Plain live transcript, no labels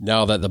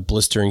Now that the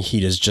blistering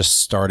heat is just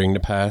starting to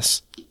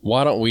pass,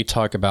 why don't we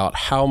talk about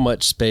how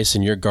much space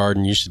in your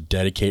garden you should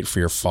dedicate for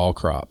your fall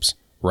crops,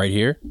 right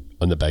here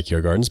on the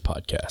Backyard Gardens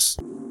podcast.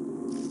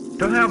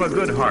 To have a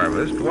good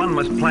harvest, one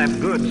must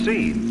plant good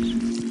seeds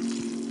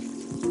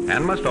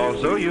and must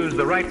also use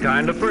the right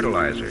kind of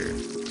fertilizer.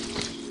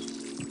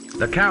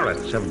 The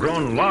carrots have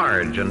grown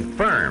large and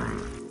firm.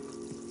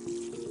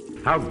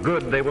 How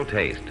good they will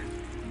taste.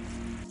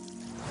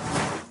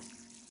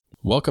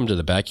 Welcome to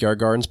the Backyard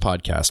Gardens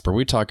podcast, where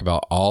we talk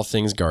about all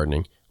things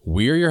gardening.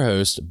 We are your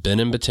hosts, Ben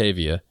in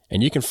Batavia,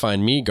 and you can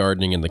find me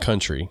gardening in the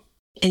country.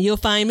 And you'll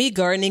find me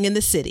gardening in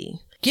the city.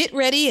 Get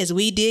ready as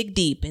we dig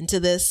deep into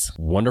this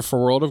wonderful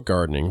world of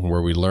gardening,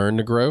 where we learn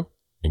to grow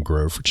and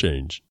grow for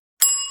change.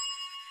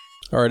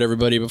 All right,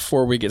 everybody,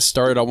 before we get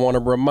started, I want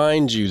to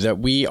remind you that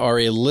we are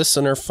a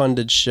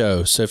listener-funded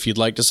show. So if you'd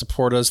like to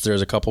support us,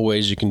 there's a couple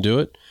ways you can do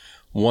it.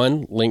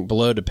 One, link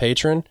below to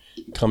Patreon.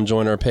 Come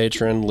join our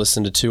Patreon,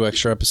 listen to 2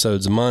 extra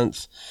episodes a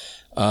month.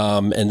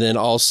 And then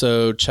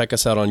also check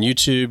us out on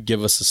YouTube.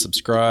 Give us a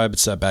subscribe.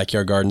 It's at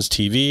Backyard Gardens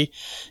TV.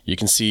 You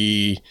can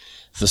see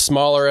the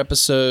smaller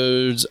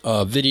episodes,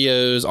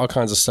 videos, all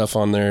kinds of stuff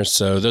on there.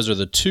 So those are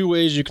the 2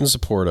 ways you can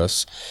support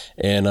us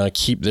and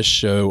keep this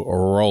show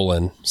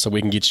rolling so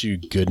we can get you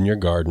good in your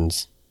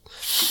gardens.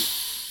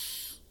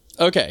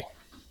 Okay,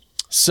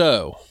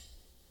 so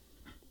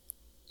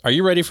are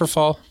you ready for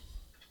fall?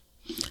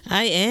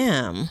 I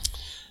am.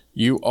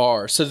 You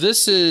are. So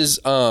this is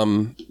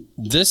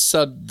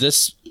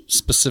this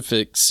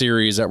specific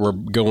series that we're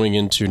going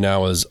into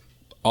now is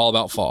all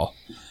about fall.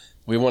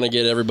 We want to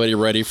get everybody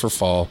ready for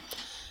fall.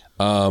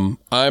 I'm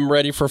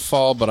ready for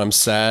fall, but I'm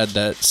sad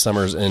that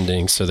summer's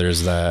ending. So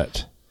there's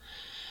that.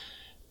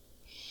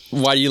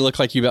 Why do you look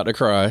like you about to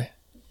cry?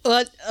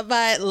 Well,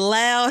 my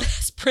loud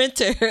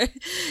printer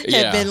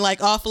had been like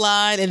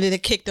offline and then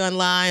it kicked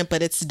online,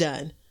 but it's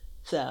done.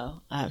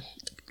 So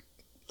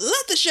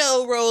let the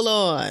show roll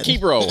on.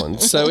 Keep rolling.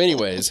 So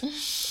anyways,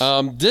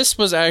 this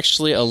was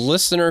actually a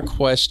listener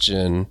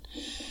question,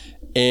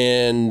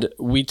 and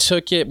we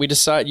took it. We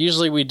decided,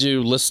 usually we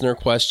do listener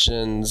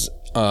questions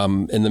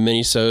in the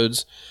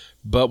mini-sodes,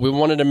 but we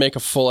wanted to make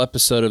a full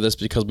episode of this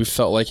because we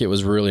felt like it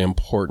was really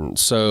important.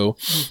 So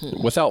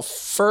without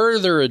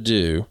further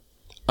ado,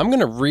 I'm going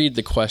to read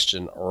the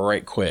question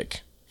right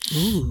quick.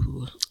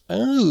 Ooh.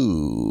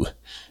 Oh.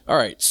 All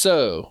right.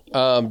 So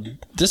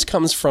this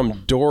comes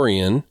from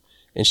Dorian,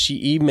 and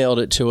she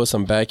emailed it to us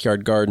on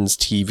Backyard Gardens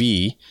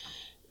TV.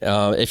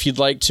 If you'd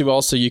like to,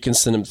 also, you can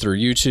send them through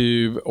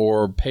YouTube,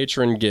 or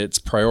Patreon gets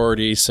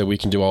priority, so we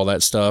can do all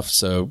that stuff.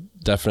 So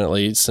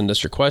definitely send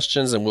us your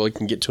questions, and we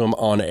can get to them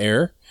on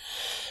air.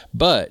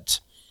 But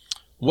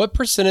what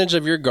percentage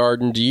of your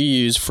garden do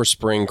you use for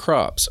spring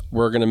crops?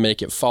 We're going to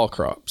make it fall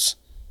crops.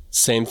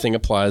 Same thing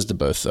applies to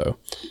both, though.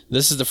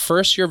 This is the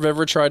first year I've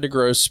ever tried to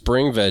grow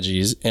spring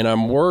veggies, and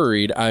I'm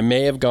worried I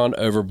may have gone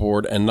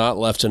overboard and not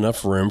left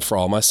enough room for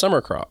all my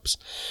summer crops.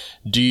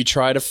 Do you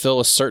try to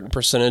fill a certain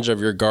percentage of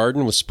your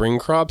garden with spring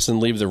crops and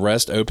leave the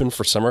rest open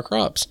for summer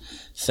crops?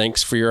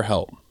 Thanks for your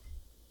help.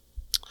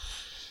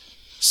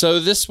 So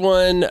this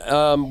one,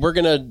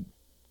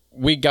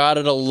 we got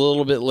it a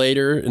little bit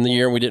later in the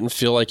year. We didn't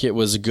feel like it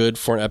was good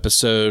for an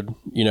episode,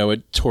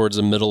 towards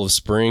the middle of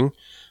spring.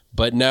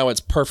 But now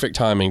it's perfect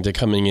timing to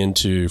coming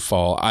into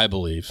fall, I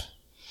believe.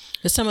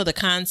 Some of the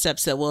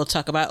concepts that we'll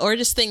talk about, or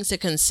just things to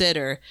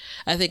consider,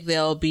 I think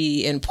they'll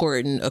be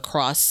important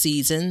across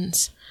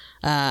seasons.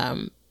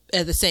 At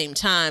the same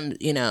time,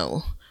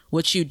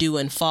 what you do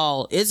in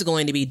fall is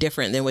going to be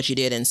different than what you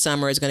did in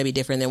summer. Is going to be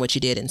different than what you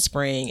did in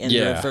spring, and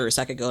the reverse.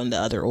 I could go in the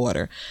other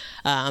order.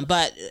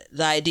 But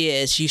the idea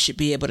is you should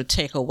be able to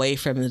take away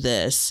from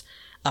this,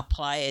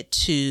 apply it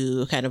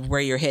to kind of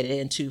where you're headed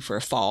into for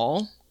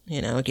fall.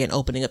 Again,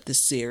 opening up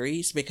this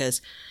series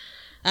because,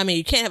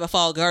 you can't have a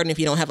fall garden if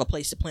you don't have a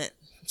place to plant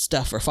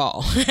stuff for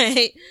fall,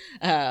 right?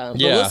 But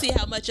we'll see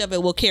how much of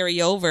it will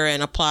carry over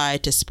and apply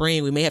to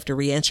spring. We may have to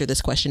re-answer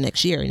this question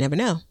next year. You never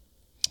know.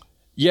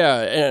 Yeah,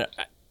 and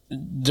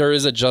there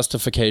is a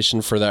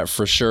justification for that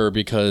for sure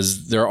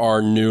because there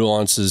are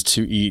nuances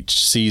to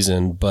each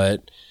season.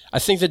 But I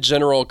think the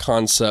general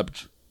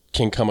concept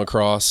can come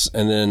across,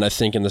 and then I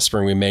think in the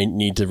spring we may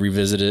need to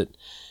revisit it.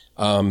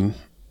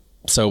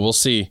 So we'll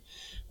see.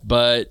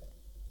 But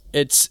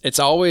it's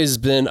always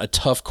been a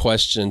tough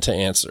question to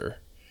answer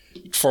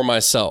for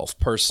myself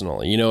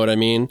personally. You know what I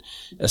mean?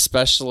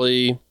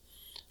 Especially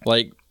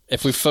like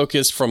if we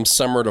focus from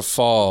summer to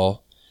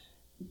fall,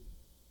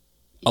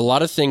 a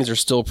lot of things are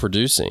still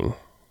producing.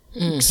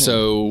 Mm-hmm.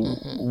 So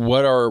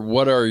what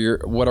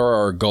are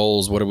our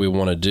goals? What do we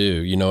want to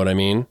do? You know what I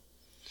mean?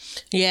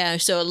 Yeah.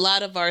 So a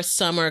lot of our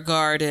summer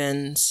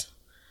gardens,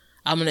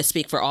 I'm going to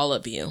speak for all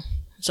of you.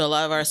 So a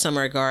lot of our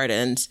summer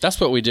gardens.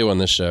 That's what we do on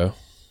this show.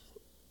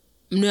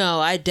 No,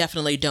 I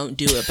definitely don't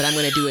do it, but I'm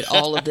going to do it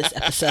all of this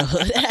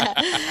episode.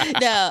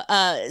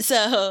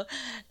 So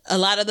a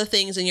lot of the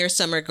things in your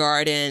summer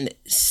garden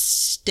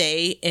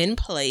stay in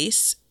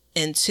place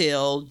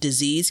until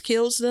disease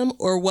kills them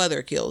or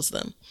weather kills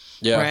them.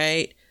 Yeah.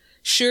 Right?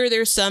 Sure,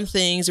 there's some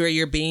things where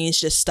your beans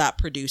just stop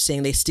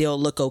producing. They still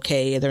look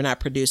okay. They're not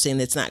producing.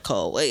 It's not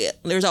cold.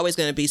 There's always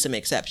going to be some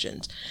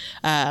exceptions.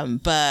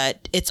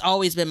 But it's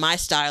always been my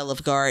style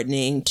of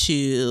gardening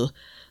to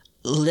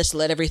just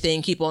let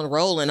everything keep on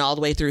rolling all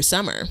the way through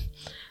summer.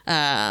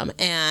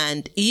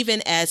 And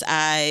even as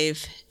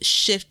I've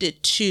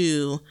shifted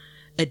to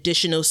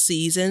additional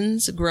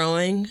seasons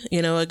growing,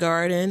 a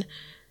garden,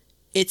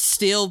 it's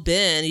still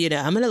been,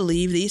 I'm going to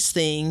leave these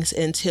things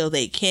until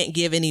they can't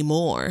give any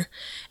more.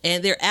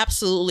 And they're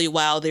absolutely,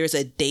 while there's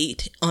a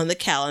date on the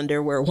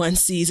calendar where one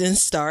season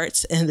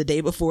starts and the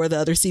day before the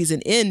other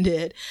season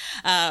ended,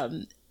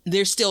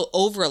 there's still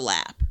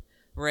overlap,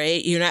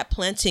 right? You're not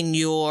planting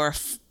your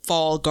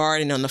fall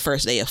garden on the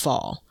first day of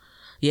fall.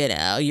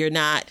 You're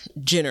not,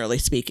 generally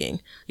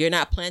speaking, you're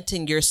not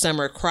planting your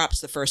summer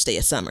crops the first day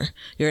of summer.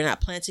 You're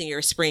not planting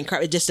your spring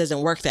crop. It just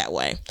doesn't work that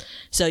way.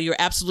 So you're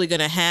absolutely going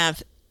to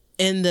have,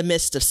 in the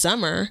midst of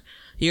summer,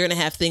 you're going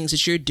to have things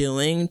that you're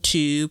doing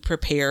to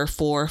prepare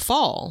for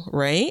fall,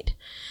 right?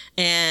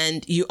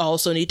 And you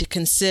also need to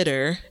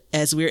consider,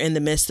 as we're in the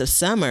midst of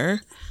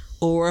summer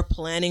or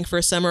planning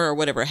for summer or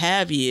whatever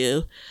have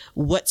you,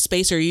 what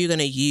space are you going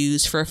to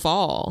use for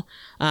fall?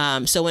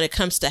 So when it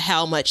comes to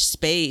how much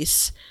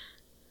space,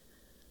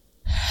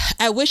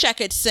 I wish I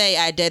could say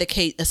I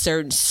dedicate a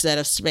certain set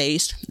of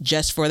space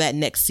just for that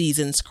next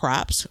season's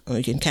crops. Or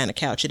you can kind of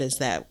couch it as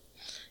that,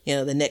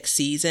 the next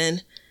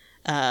season.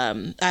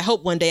 I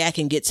hope one day I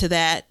can get to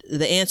that.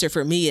 The answer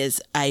for me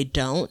is I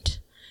don't.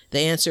 The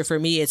answer for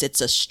me is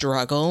it's a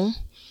struggle.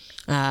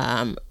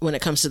 When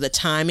it comes to the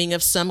timing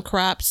of some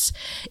crops,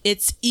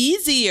 it's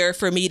easier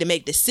for me to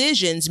make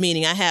decisions,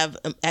 meaning I have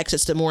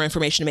access to more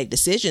information to make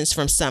decisions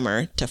from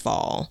summer to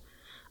fall.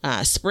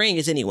 Spring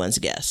is anyone's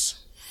guess.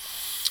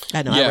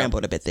 I know I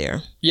rambled a bit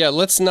there. Yeah,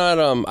 let's not,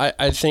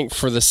 I think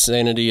for the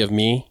sanity of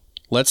me,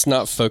 let's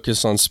not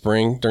focus on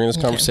spring during this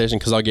conversation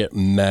because I'll get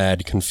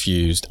mad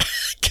confused.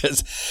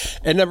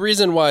 And the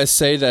reason why I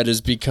say that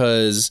is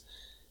because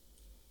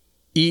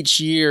each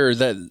year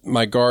that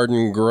my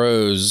garden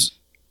grows,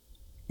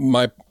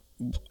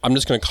 I'm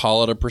just going to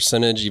call it a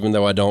percentage, even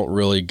though I don't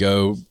really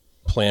go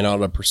plan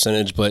out a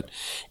percentage, but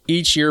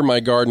each year my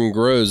garden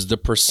grows, the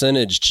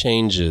percentage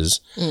changes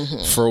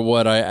for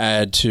what I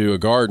add to a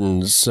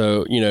garden.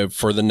 So,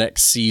 for the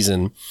next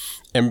season.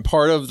 And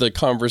part of the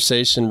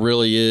conversation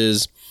really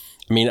is,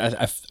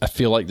 I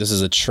feel like this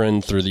is a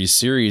trend through these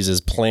series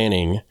is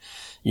planning.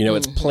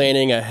 It's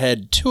planning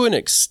ahead to an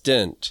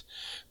extent,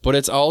 but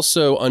it's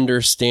also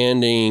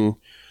understanding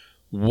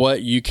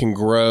what you can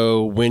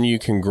grow, when you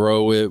can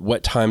grow it,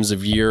 what times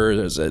of year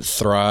it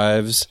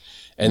thrives.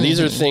 And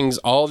these are things,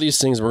 all these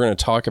things we're going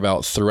to talk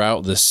about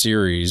throughout this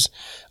series.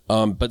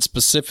 But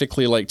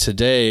specifically like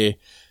today,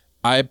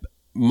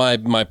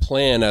 my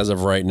plan as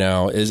of right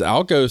now is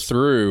I'll go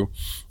through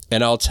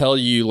and I'll tell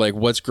you like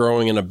what's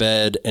growing in a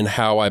bed and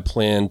how I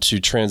plan to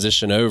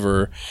transition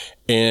over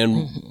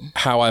and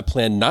how I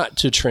plan not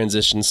to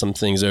transition some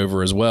things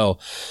over as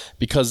well.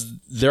 Because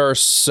there are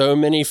so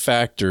many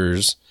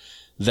factors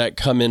that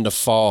come into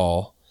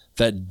fall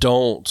that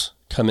don't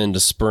come into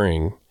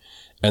spring.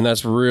 And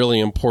that's really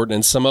important.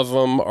 And some of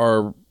them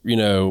are,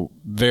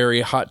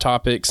 very hot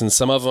topics, and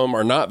some of them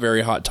are not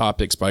very hot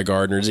topics by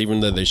gardeners,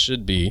 even though they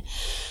should be.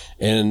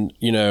 And,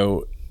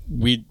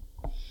 we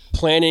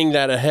planning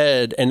that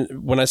ahead.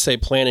 And when I say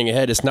planning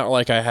ahead, it's not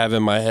like I have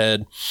in my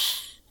head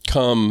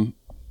come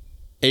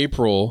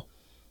April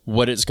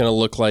what it's going to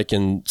look like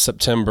in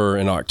September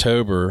and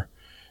October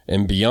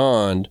and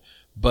beyond.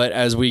 But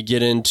as we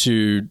get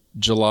into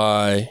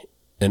July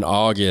and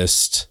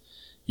August,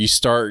 you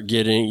start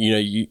getting,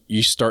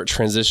 you start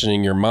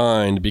transitioning your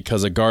mind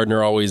because a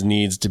gardener always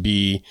needs to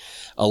be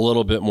a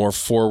little bit more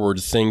forward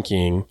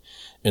thinking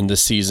in the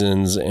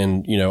seasons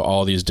and,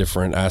 all these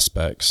different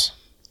aspects.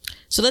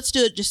 So let's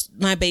do it just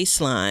my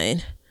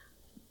baseline.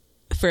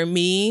 For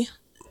me,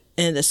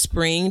 in the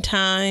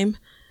springtime,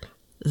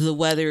 the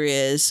weather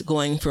is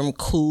going from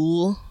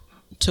cool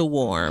to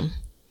warm,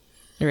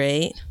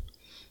 right?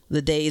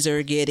 The days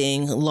are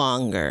getting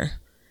longer.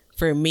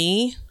 For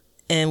me,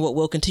 and what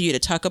we'll continue to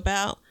talk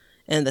about,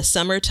 in the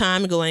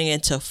summertime going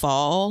into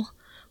fall,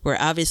 we're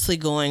obviously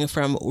going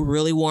from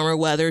really warmer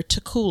weather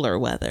to cooler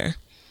weather,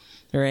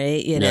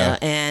 right?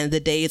 And the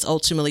days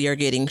ultimately are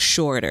getting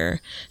shorter.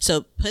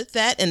 So put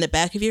that in the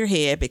back of your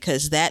head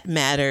because that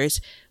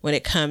matters when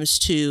it comes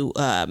to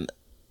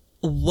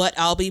what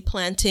I'll be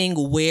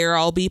planting, where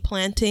I'll be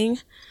planting,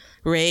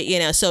 right?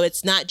 So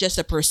it's not just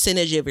a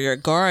percentage of your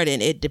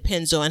garden. It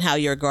depends on how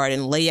your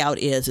garden layout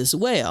is as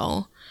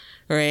well.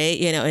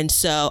 Right. And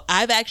so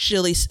I've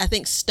actually, I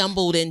think,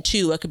 stumbled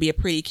into what could be a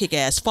pretty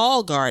kick-ass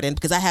fall garden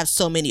because I have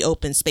so many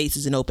open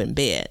spaces and open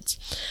beds.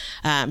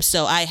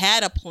 So I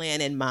had a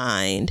plan in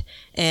mind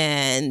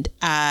and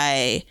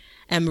I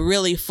am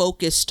really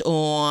focused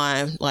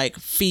on like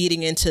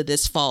feeding into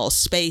this fall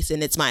space.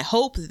 And it's my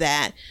hope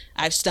that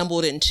I've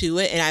stumbled into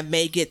it and I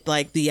may get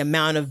like the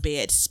amount of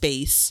bed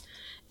space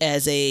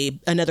as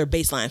another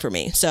baseline for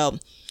me. So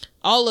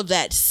all of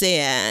that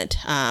said,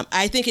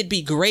 I think it'd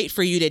be great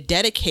for you to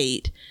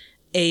dedicate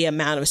a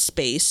amount of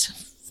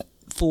space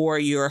for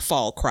your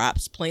fall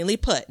crops, plainly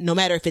put, no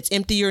matter if it's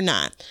empty or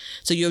not.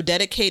 So you'll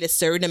dedicate a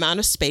certain amount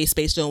of space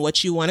based on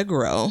what you want to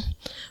grow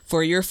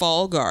for your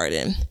fall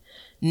garden.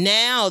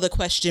 Now the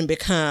question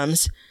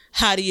becomes,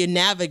 how do you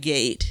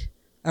navigate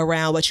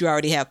around what you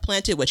already have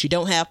planted, what you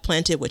don't have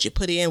planted, what you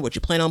put in, what you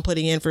plan on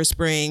putting in for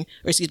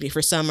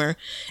for summer,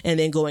 and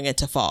then going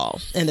into fall,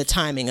 and the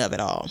timing of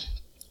it all.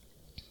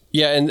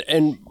 Yeah,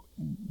 and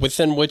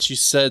within what you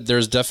said,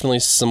 there's definitely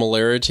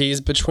similarities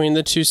between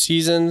the two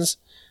seasons.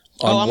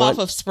 I'm off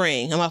of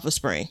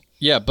spring.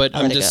 Yeah, but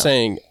I'm just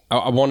saying,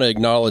 I want to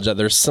acknowledge that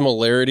there's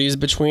similarities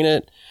between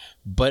it,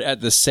 but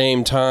at the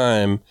same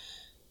time,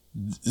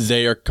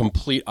 they are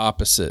complete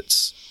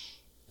opposites.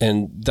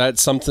 And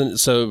that's something,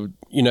 so,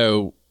 you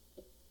know,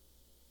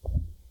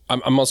 I'm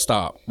going to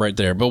stop right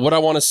there. But what I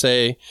want to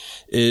say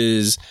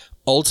is,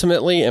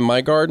 ultimately, in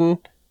my garden,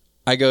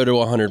 I go to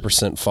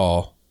 100%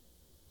 fall.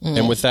 Mm.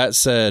 And with that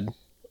said,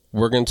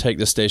 we're going to take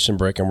the station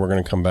break and we're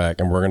going to come back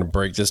and we're going to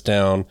break this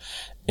down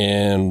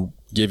and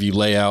give you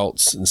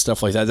layouts and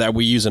stuff like that that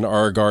we use in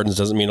our gardens.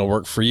 Doesn't mean it'll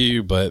work for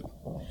you, but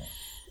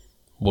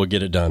we'll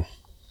get it done.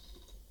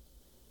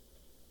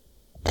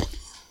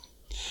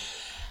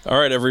 All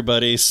right,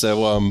 everybody.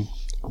 So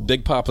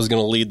Big Papa's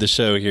going to lead the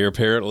show here,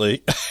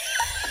 apparently.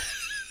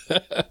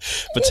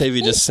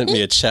 Batavia just sent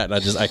me a chat,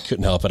 and I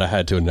couldn't help it. I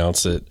had to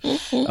announce it.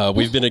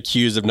 We've been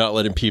accused of not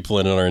letting people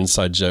in on our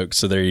inside jokes,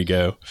 so there you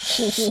go.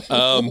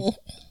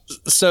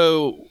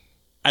 So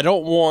I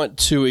don't want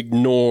to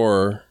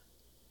ignore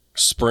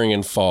spring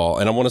and fall,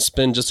 and I want to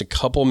spend just a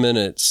couple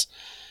minutes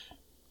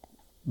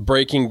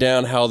breaking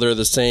down how they're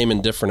the same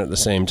and different at the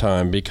same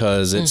time,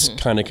 because it's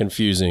kind of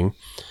confusing.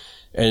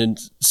 And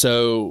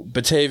so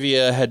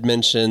Batavia had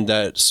mentioned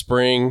that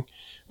spring,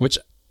 which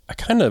I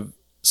kind of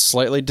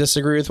slightly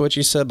disagree with what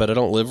you said, but I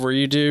don't live where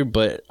you do,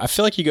 but I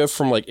feel like you go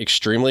from like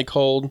extremely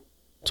cold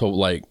to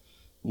like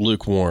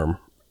lukewarm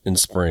in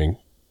spring.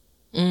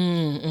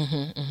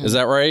 Is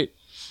that right?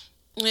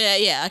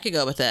 Yeah, I could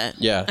go with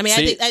that. Yeah. I mean,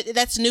 I think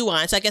that's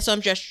nuance. I guess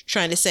I'm just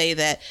trying to say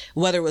that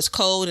weather was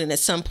cold, and at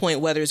some point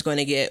weather is going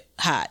to get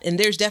hot. And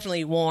there's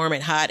definitely warm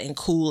and hot and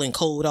cool and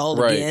cold all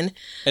again.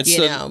 And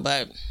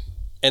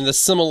and the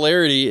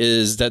similarity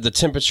is that the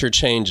temperature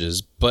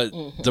changes, but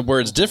where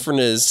it's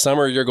different is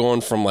summer you're going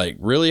from like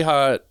really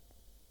hot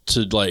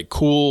to like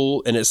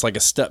cool, and it's like a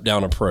step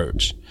down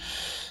approach.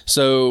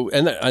 So,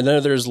 and I know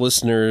there's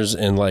listeners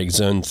in like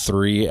zone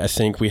 3. I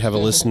think we have a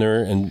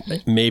listener, and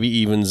maybe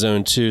even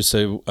zone 2.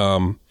 So,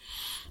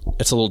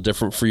 it's a little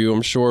different for you,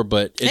 I'm sure,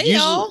 but it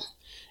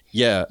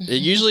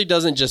usually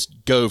doesn't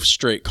just go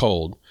straight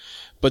cold.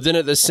 But then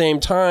at the same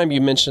time, you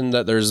mentioned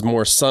that there's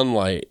more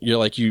sunlight. You're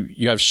like,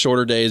 you have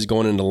shorter days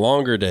going into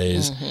longer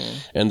days,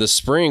 and the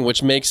spring,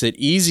 which makes it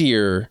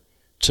easier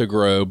to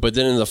grow. But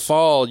then in the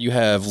fall, you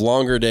have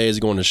longer days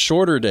going to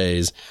shorter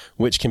days,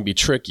 which can be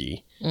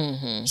tricky.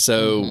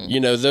 So, you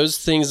know, those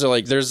things are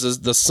like, there's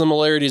the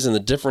similarities and the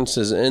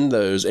differences in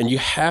those, and you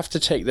have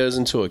to take those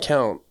into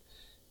account.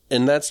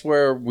 And that's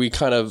where we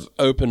kind of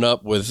open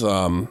up with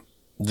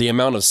the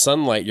amount of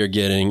sunlight you're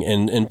getting,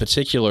 and in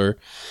particular,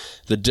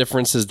 the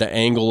difference is the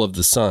angle of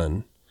the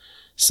sun.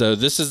 So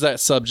this is that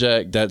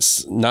subject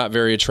that's not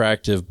very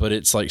attractive, but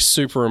it's like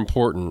super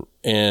important.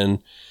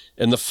 And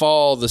in the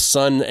fall, the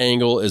sun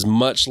angle is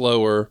much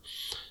lower.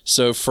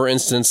 So for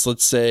instance,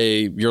 let's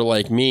say you're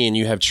like me and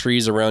you have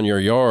trees around your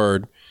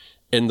yard.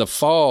 In the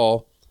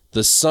fall,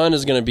 the sun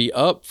is going to be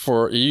up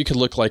for, you could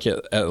look like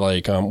it at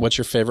like, what's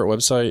your favorite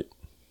website?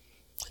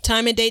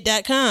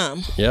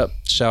 Timeanddate.com. Yep.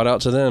 Shout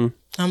out to them.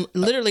 I'm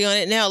literally on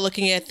it now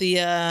looking at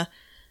the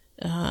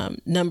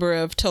number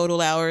of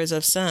total hours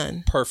of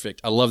sun.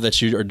 Perfect. I love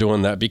that you are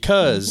doing that,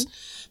 because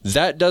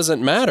that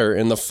doesn't matter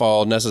in the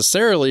fall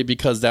necessarily,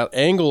 because that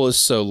angle is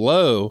so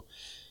low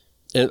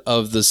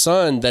of the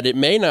sun that it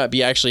may not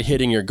be actually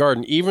hitting your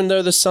garden. Even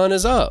though the sun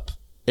is up,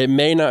 it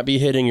may not be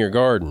hitting your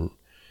garden.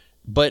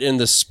 But in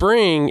the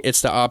spring,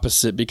 it's the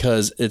opposite,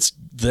 because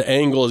the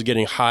angle is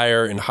getting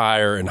higher and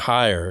higher and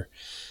higher.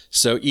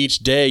 So each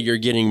day you're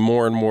getting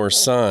more and more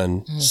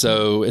sun.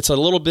 So it's a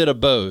little bit of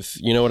both.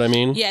 You know what I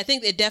mean? Yeah, I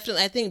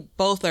think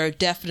both are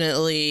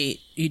definitely,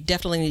 you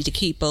definitely need to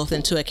keep both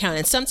into account.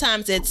 And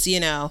sometimes it's,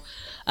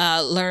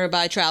 learn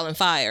by trial and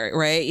fire,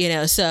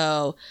 right?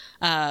 So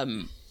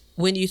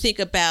when you think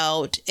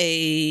about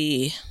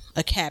a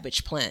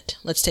cabbage plant,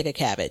 let's take a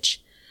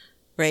cabbage,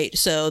 right?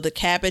 So the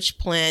cabbage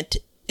plant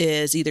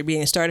is either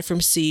being started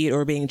from seed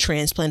or being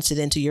transplanted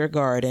into your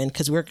garden,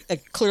 because we're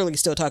clearly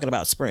still talking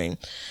about spring.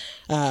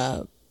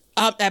 I'm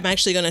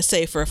actually going to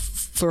say for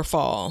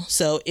fall.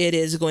 So it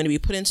is going to be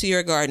put into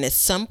your garden at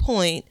some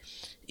point,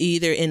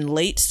 either in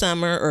late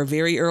summer or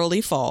very early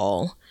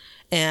fall.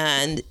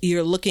 And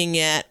you're looking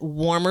at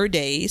warmer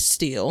days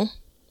still,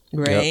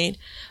 right?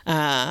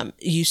 Yep.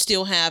 You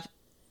still have,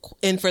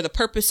 and for the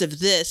purpose of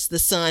this, the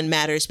sun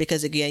matters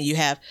because, again, you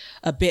have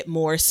a bit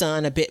more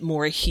sun, a bit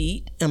more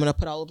heat. I'm going to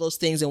put all of those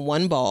things in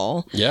one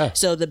ball. Yeah.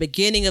 So the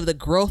beginning of the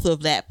growth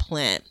of that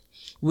plant,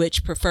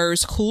 which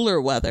prefers cooler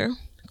weather,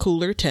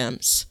 cooler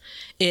temps.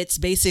 It's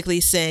basically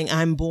saying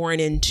I'm born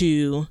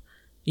into,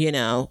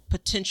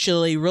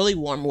 potentially really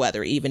warm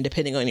weather, even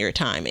depending on your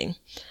timing.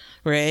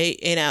 Right.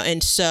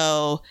 And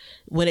so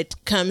when it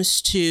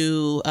comes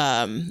to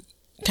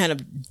kind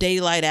of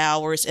daylight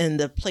hours and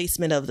the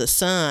placement of the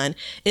sun,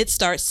 it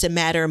starts to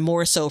matter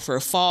more so for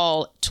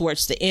fall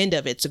towards the end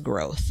of its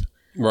growth.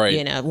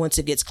 Right. Once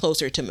it gets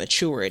closer to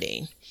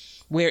maturity,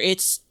 where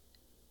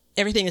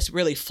everything is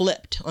really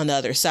flipped on the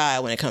other side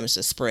when it comes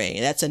to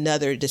spring. That's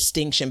another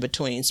distinction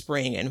between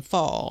spring and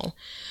fall.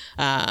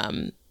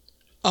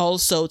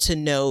 Also to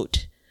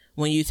note,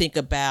 when you think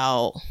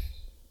about,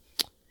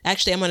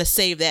 actually, I'm going to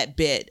save that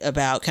bit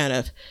about kind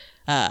of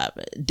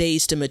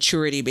days to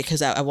maturity,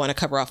 because I want to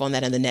cover off on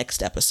that in the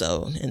next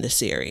episode in the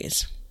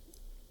series.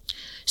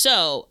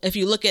 So if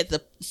you look at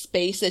the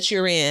space that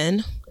you're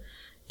in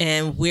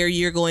and where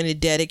you're going to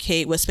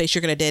dedicate, what space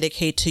you're going to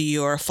dedicate to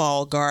your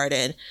fall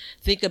garden,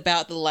 think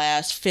about the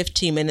last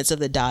 15 minutes of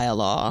the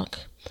dialogue,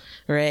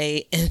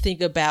 right? And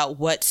think about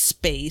what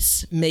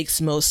space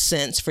makes most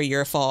sense for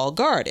your fall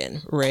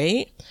garden,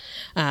 right?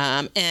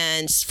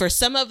 And for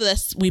some of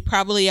us, we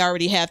probably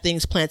already have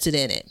things planted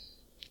in it.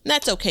 And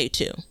that's okay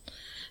too.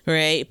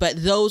 Right.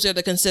 But those are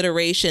the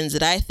considerations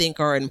that I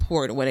think are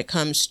important when it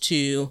comes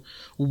to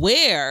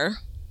where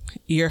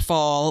your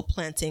fall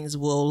plantings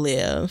will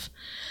live.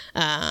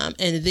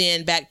 And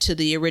then back to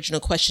the original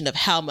question of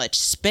how much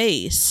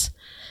space,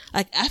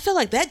 I feel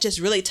like that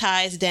just really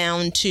ties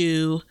down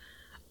to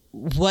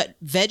what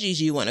veggies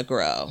you want to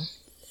grow.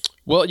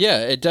 Well, yeah,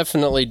 it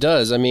definitely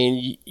does. I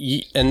mean,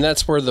 and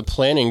that's where the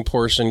planning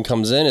portion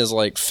comes in, is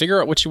like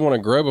figure out what you want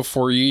to grow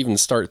before you even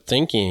start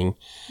thinking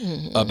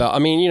about. I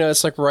mean,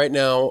 it's like right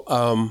now,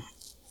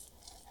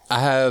 I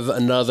have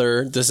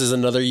this is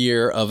another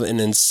year of an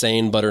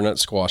insane butternut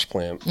squash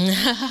plant.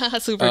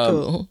 Super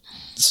cool.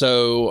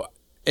 So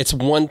it's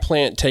one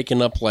plant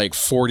taking up like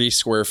 40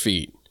 square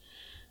feet.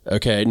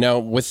 Okay, now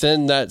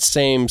within that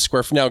same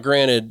square foot, now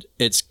granted,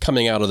 it's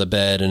coming out of the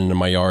bed and into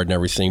my yard and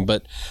everything,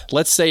 but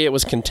let's say it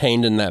was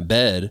contained in that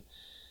bed.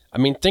 I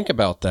mean, think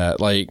about that.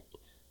 Like,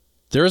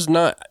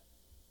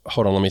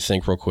 hold on, let me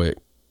think real quick.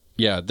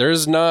 Yeah,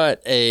 there's not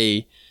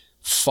a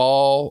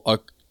fall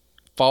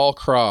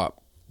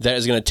crop that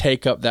is going to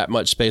take up that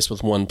much space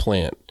with one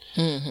plant.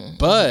 Mm-hmm.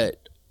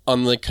 But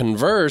on the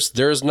converse,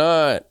 there's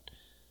not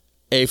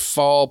a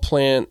fall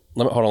plant.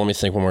 Hold on, let me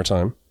think one more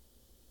time.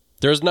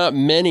 There's not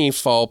many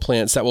fall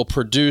plants that will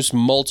produce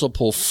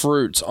multiple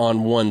fruits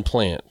on one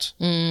plant.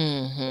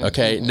 Mm-hmm.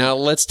 Okay, now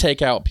let's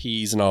take out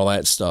peas and all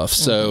that stuff.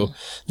 Mm-hmm. So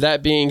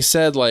that being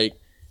said, like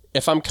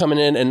if I'm coming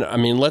in and I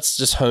mean, let's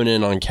just hone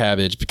in on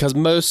cabbage, because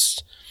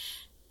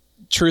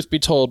truth be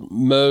told,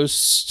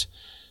 most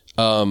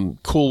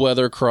cool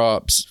weather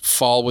crops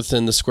fall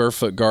within the square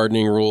foot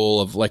gardening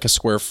rule of like a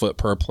square foot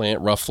per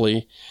plant,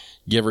 roughly,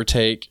 give or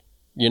take,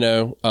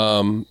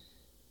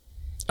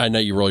 I know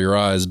you roll your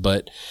eyes,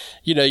 but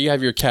you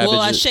have your cabbage.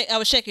 Well, I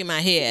was shaking my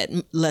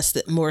head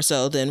more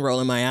so than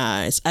rolling my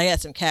eyes. I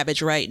got some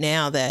cabbage right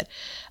now that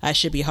I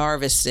should be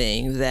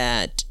harvesting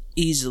that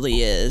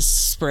easily is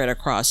spread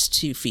across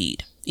 2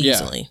 feet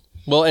easily. Yeah.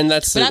 Well, and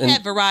I've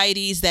had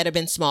varieties that have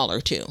been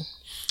smaller too.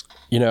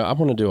 I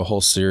want to do a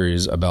whole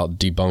series about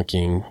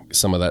debunking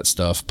some of that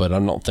stuff, but I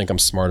don't think I'm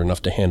smart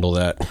enough to handle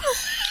that.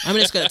 I'm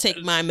just going to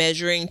take my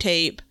measuring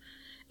tape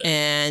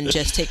and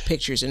just take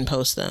pictures and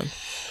post them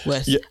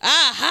with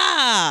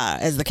 "aha"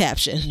 as the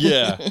caption.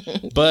 Yeah.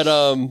 But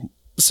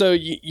so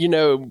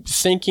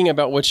thinking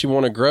about what you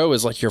want to grow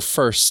is like your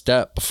first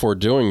step before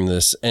doing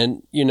this.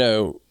 And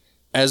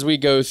as we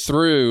go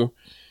through,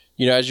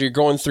 as you're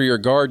going through your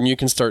garden, you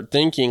can start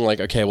thinking like,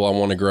 okay, well, I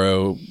want to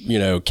grow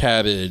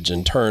cabbage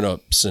and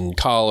turnips and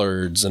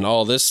collards and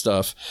all this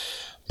stuff.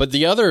 But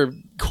the other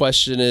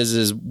question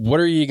is what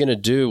are you going to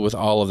do with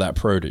all of that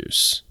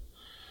produce?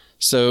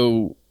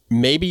 So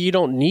maybe you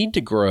don't need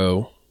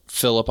to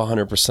fill up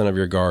 100% of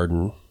your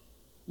garden.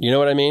 You know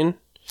what I mean?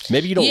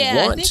 Maybe you don't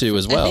want to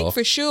as well. I think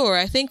for sure.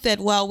 I think that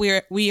while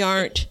we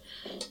aren't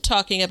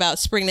talking about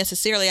spring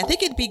necessarily, I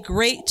think it'd be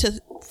great to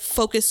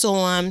focus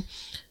on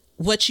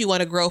what you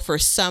want to grow for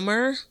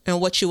summer and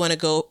what you want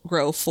to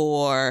grow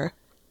for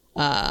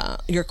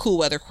your cool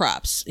weather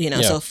crops.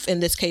 So in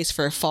this case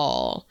for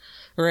fall.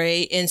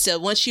 Right. And so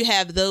once you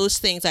have those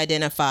things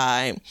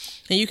identified,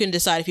 and you can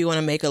decide if you want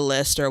to make a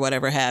list or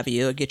whatever have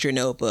you, or get your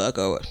notebook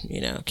or,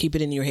 keep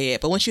it in your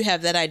head. But once you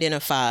have that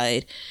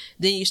identified,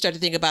 then you start to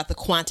think about the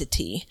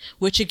quantity,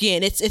 which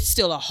again, it's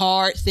still a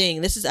hard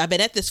thing. I've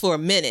been at this for a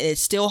minute.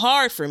 It's still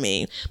hard for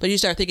me, but you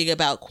start thinking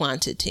about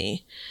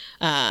quantity.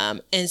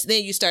 And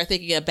then you start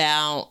thinking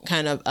about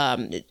kind of,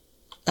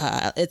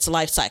 its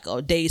life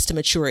cycle, days to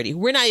maturity.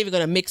 We're not even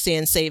going to mix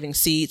in saving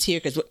seeds here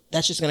because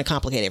that's just going to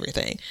complicate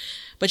everything.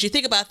 But you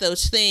think about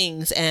those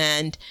things,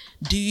 and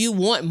do you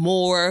want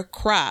more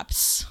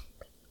crops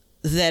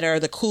that are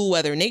the cool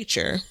weather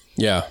nature?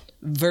 Yeah.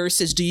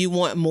 Versus do you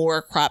want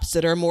more crops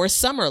that are more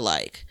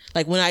summer-like?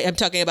 Like when I'm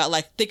talking about,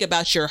 like, think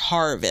about your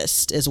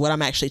harvest is what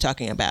I'm actually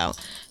talking about.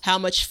 How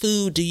much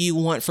food do you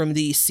want from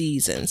these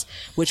seasons?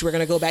 Which we're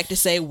going to go back to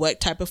say, what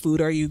type of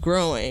food are you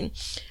growing?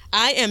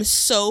 I am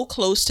so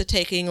close to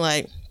taking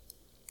like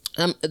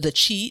the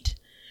cheat,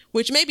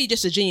 which may be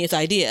just a genius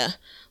idea.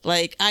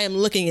 Like I am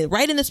looking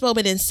right in this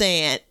moment and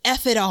saying,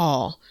 F it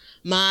all.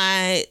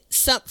 My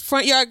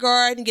front yard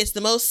garden gets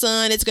the most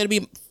sun. It's going to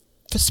be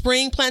for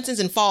spring plantings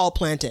and fall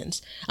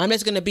plantings. I'm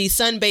just going to be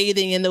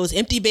sunbathing in those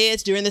empty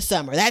beds during the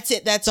summer. That's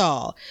it. That's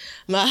all.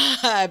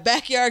 My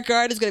backyard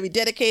garden is going to be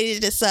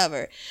dedicated to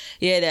summer.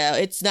 You know,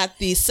 it's not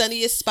the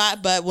sunniest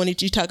spot, but when you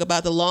talk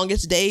about the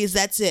longest days,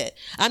 that's it.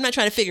 I'm not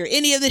trying to figure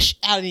any of this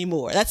out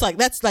anymore. That's like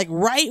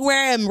right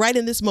where I am right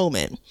in this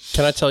moment.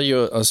 Can I tell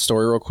you a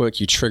story real quick?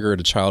 You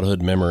triggered a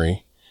childhood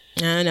memory.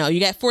 I know. You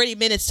got 40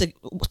 minutes to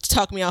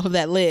talk me off of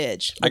that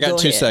ledge. I got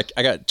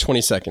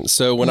 20 seconds.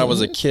 So when I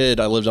was a kid,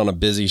 I lived on a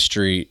busy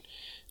street.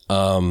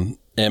 And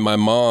my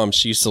mom,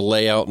 she used to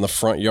lay out in the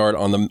front yard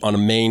on a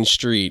main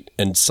street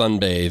and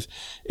sunbathe.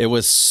 It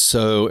was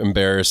so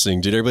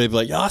embarrassing. Dude, everybody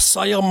would be like, I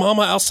saw your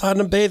mama outside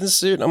in a bathing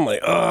suit. And I'm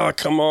like, oh,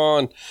 come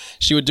on.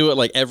 She would do it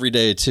like every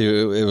day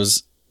too. It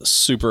was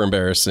super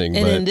embarrassing.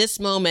 And in this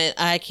moment,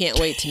 I can't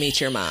wait to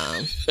meet your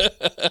mom.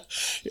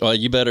 Well,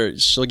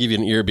 she'll give you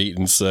an ear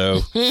beating so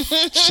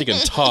she can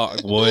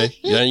talk, boy.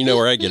 Yeah, you know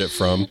where I get it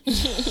from.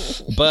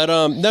 But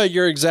no,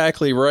 you're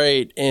exactly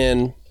right.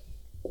 And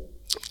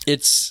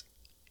it's,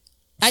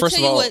 first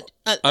of all,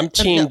 I'm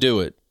team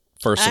do it,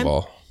 first of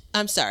all.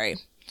 I'm sorry.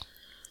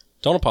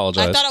 Don't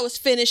apologize. I thought I was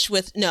finished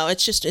with, no,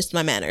 it's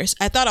my manners.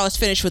 I thought I was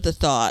finished with the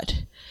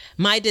thought.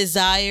 My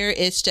desire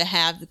is to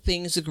have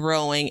things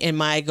growing in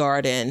my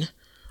garden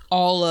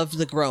all of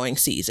the growing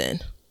season.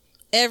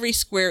 Every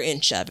square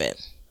inch of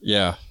it.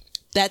 Yeah.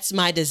 That's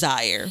my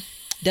desire.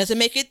 Doesn't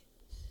make it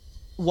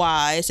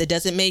wise. It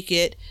doesn't make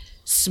it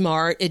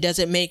smart. It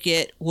doesn't make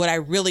it what I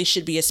really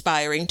should be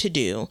aspiring to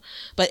do.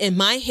 But in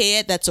my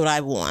head, that's what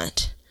I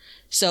want.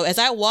 So as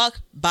I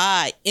walk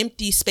by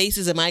empty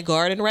spaces in my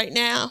garden right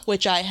now,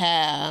 which I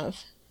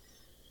have,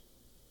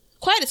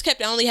 quiet as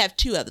kept, I only have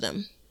 2 of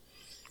them.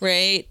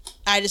 Right?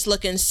 I just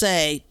look and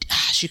say,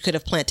 gosh, you could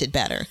have planted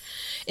better.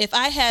 If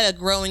I had a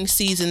growing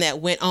season that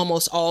went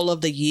almost all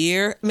of the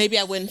year, maybe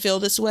I wouldn't feel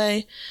this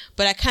way.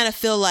 But I kind of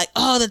feel like,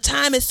 oh, the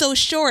time is so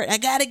short. I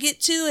got to get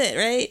to it,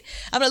 right?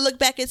 I'm going to look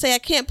back and say, I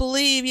can't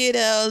believe,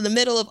 in the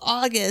middle of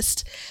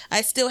August,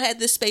 I still had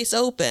this space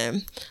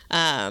open.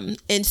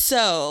 And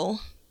so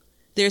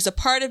there's a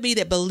part of me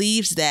that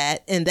believes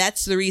that, and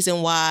that's the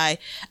reason why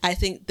I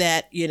think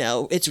that,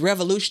 it's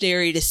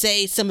revolutionary to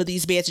say some of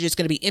these beds are just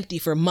going to be empty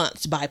for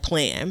months by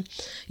plan,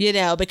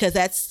 because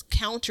that's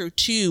counter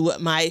to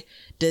what my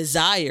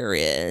desire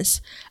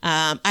is.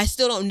 I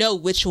still don't know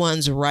which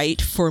one's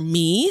right for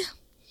me.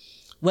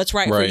 What's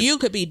right for you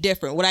could be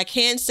different. What I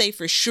can say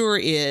for sure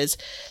is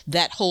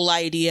that whole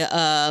idea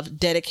of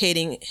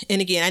dedicating,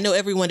 and again, I know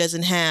everyone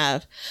doesn't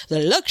have the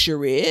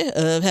luxury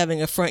of having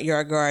a front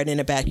yard garden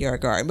and a backyard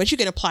garden, but you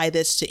can apply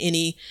this to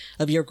any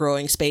of your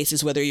growing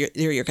spaces, whether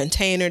they're your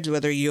containers,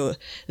 whether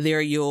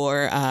they're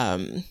your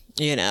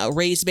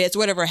raised beds,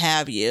 whatever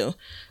have you.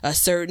 A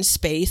certain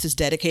space is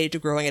dedicated to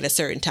growing at a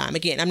certain time.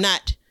 Again, I'm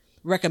not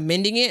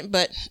recommending it,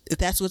 but if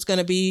that's what's going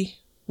to be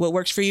what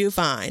works for you,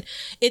 fine.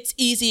 It's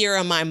easier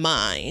on my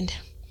mind.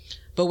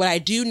 But what I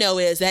do know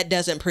is that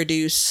doesn't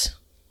produce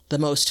the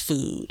most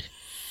food.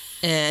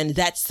 And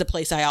that's the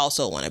place I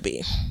also want to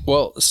be.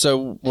 Well,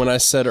 so when I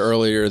said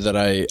earlier that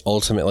I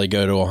ultimately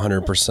go to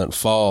 100%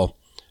 fall,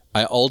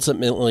 I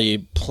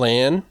ultimately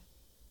plan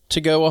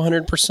to go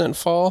 100%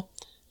 fall,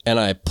 and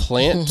I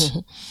plant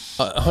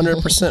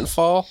 100%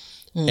 fall,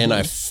 and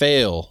I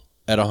fail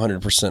at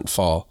 100%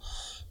 fall.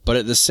 But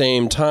at the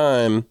same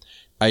time,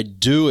 I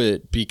do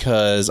it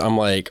because I'm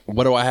like,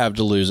 what do I have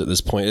to lose at this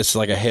point? It's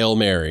like a Hail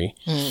Mary.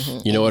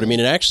 You know what I mean?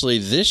 And actually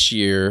this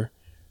year,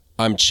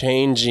 I'm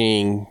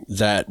changing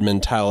that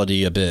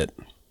mentality a bit.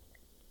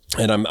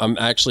 And I'm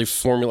actually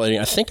formulating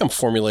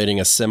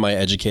a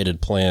semi-educated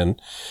plan.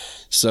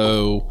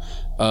 So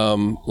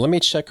let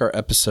me check our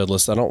episode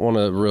list. I don't want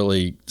to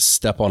really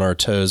step on our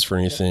toes for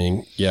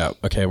anything. Yeah,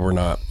 okay, we're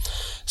not.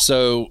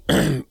 So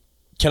can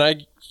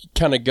I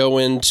kind of go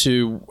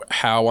into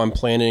how I'm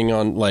planning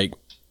on like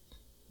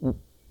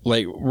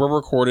we're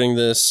recording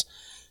this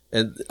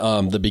at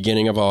the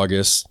beginning of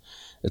August.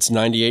 It's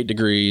 98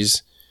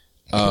 degrees.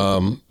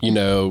 Fall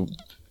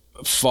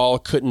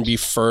couldn't be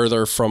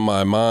further from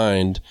my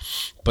mind,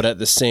 but at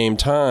the same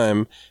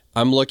time,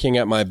 I'm looking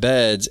at my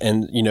beds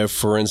and,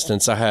 for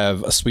instance, I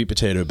have a sweet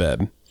potato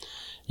bed.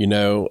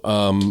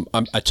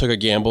 I took a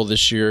gamble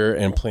this year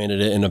and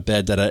planted it in a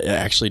bed that I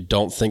actually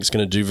don't think is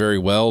going to do very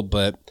well,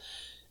 but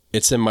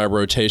it's in my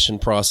rotation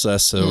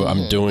process, so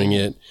I'm doing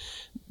it.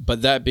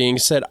 But that being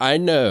said, I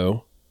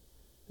know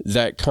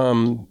that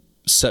come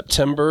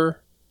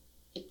September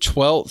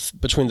 12th,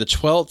 between the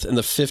 12th and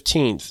the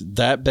 15th,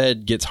 that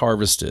bed gets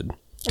harvested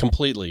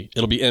completely.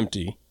 It'll be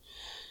empty.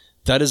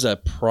 That is a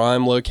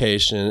prime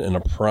location and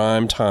a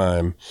prime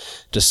time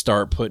to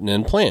start putting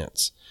in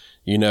plants.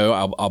 You know,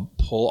 I'll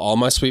pull all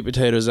my sweet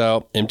potatoes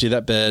out, empty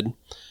that bed.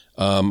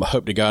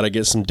 Hope to God I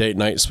get some date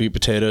night sweet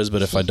potatoes,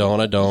 but if I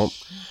don't, I don't.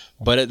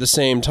 But at the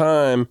same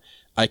time,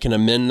 I can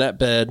amend that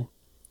bed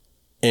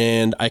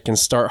and I can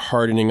start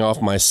hardening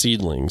off my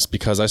seedlings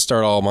because I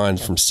start all mine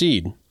from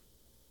seed.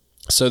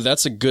 So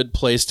that's a good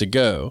place to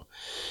go.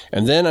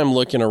 And then I'm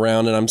looking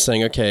around and I'm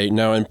saying, okay,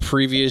 now in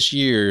previous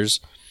years,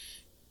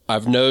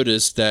 I've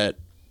noticed that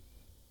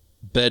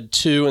bed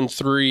 2 and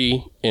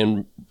 3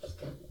 and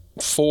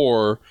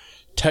 4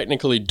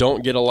 technically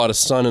don't get a lot of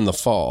sun in the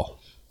fall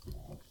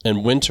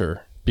and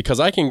winter because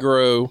I can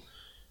grow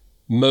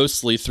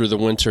mostly through the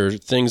winter.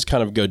 Things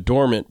kind of go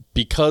dormant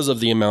because of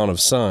the amount of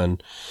sun.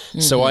 Mm-hmm.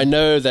 So I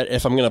know that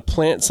if I'm going to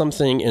plant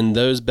something in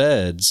those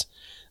beds,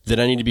 that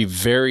I need to be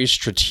very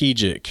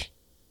strategic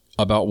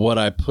about what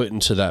I put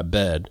into that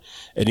bed.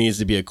 It needs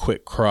to be a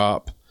quick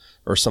crop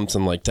or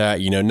something like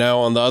that. You know, now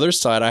on the other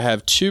side, I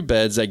have 2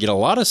 beds that get a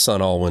lot of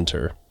sun all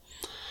winter.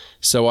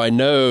 So I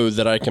know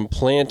that I can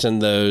plant in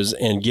those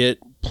and get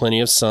plenty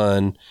of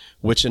sun,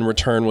 which in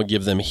return will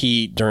give them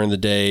heat during the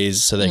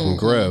days so they can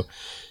grow.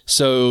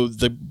 So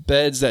the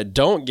beds that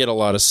don't get a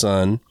lot of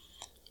sun,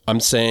 I'm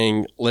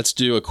saying, let's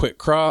do a quick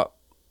crop.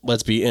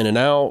 Let's be in and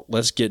out.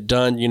 Let's get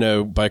done. You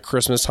know, by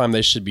Christmas time,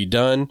 they should be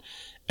done.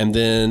 And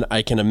then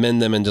I can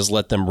amend them and just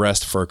let them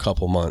rest for a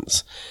couple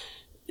months.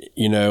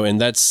 You know,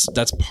 and that's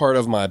part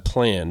of my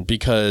plan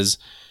because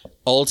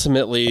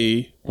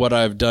ultimately what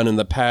I've done in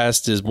the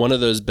past is one of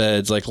those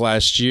beds, like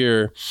last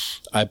year,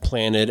 I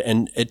planted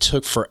and it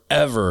took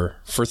forever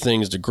for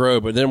things to grow.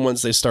 But then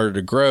once they started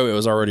to grow, it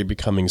was already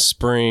becoming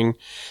spring.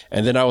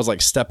 And then I was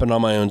like stepping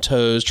on my own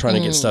toes, trying to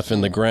get stuff in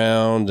the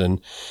ground.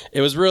 And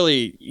it was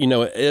really, you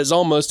know, it was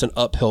almost an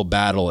uphill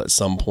battle at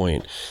some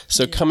point.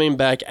 So coming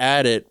back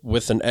at it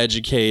with an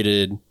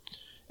educated,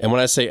 and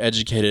when I say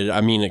educated, I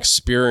mean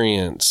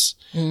experience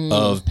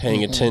of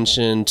paying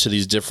attention to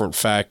these different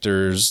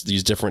factors,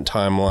 these different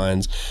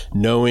timelines,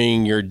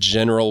 knowing your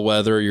general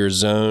weather, your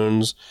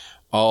zones,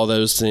 all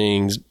those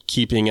things,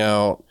 keeping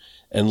out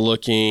and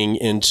looking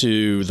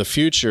into the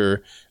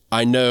future.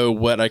 I know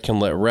what I can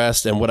let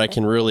rest and what I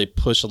can really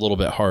push a little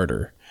bit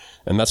harder.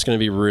 And that's going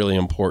to be really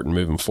important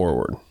moving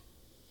forward.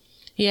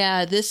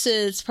 Yeah, this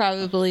is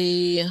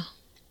probably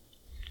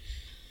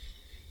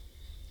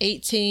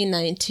 18,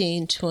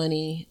 19,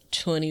 20,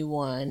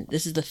 21.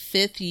 This is the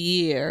 5th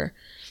year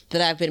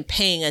that I've been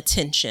paying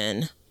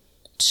attention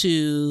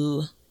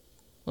to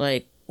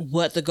like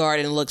what the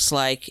garden looks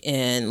like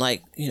and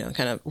like, you know,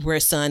 kind of where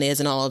sun is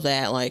and all of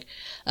that, like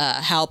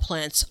how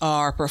plants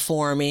are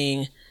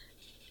performing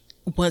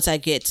once I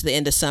get to the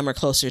end of summer,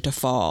 closer to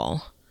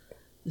fall.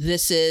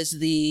 This is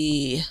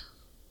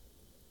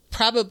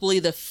probably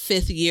the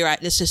 5th year.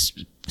 Let's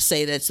just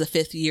say that it's the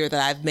 5th year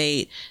that I've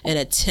made an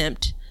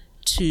attempt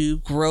to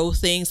grow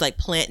things, like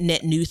plant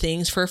net new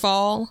things for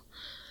fall.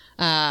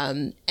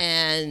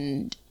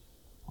 And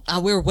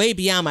we're way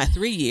beyond my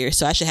 3 years,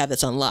 so I should have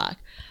this unlocked.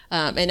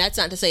 And that's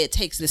not to say it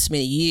takes this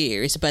many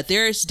years, but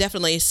there's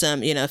definitely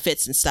some, you know,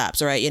 fits and stops,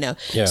 right? You know,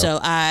 so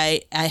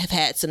I have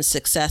had some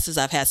successes.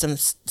 I've had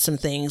some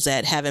things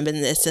that haven't been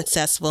as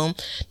successful.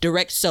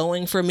 Direct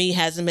sowing for me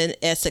hasn't been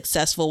as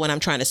successful when I'm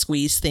trying to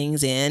squeeze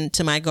things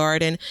into my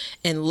garden,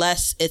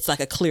 unless it's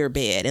like a clear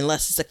bed,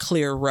 unless it's a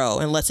clear row,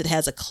 unless it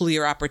has a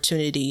clear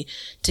opportunity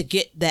to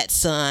get that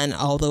sun,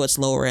 although it's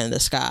lower in the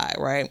sky,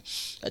 right?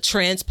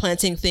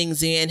 Transplanting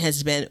things in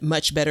has been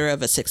much better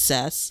of a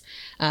success.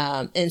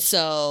 And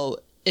so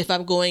if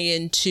I'm going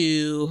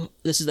into,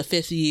 this is the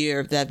 5th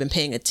year that I've been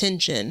paying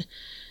attention,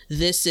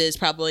 this is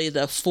probably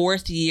the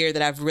 4th year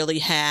that I've really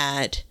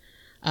had,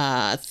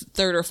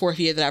 3rd or 4th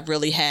year that I've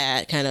really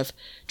had kind of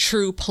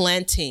true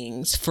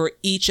plantings for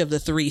each of the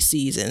 3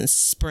 seasons,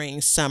 spring,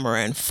 summer,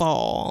 and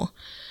fall.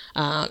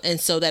 And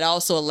so that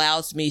also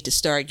allows me to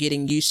start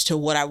getting used to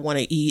what I want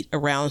to eat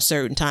around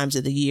certain times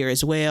of the year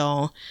as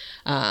well,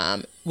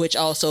 which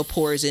also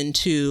pours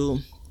into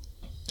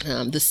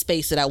the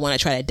space that I want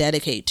to try to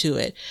dedicate to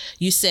it.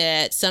 You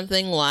said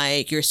something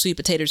like your sweet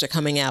potatoes are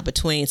coming out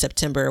between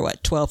September,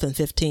 12th and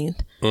 15th?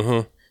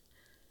 Mm-hmm.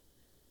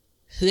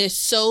 There's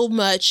so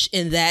much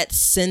in that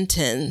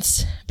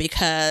sentence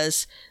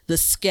because the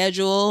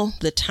schedule,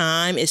 the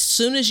time, as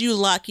soon as you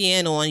lock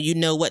in on, you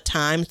know what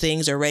time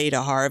things are ready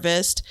to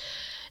harvest,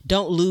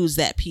 don't lose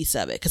that piece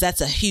of it because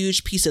that's a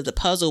huge piece of the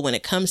puzzle when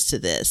it comes to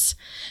this.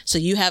 So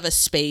you have a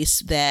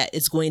space that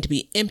is going to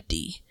be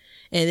empty.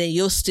 And then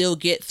you'll still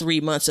get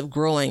 3 months of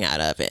growing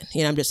out of it.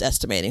 You know, I'm just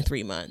estimating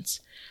 3 months.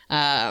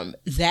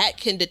 That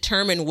can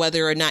determine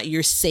whether or not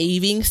you're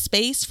saving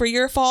space for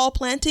your fall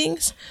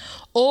plantings,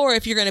 or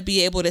if you're going to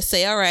be able to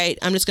say, all right,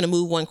 I'm just going to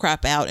move one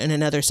crop out and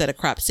another set of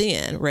crops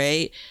in,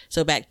 right?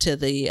 So back to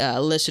the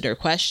listener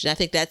question, I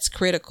think that's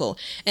critical.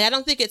 And I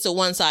don't think it's a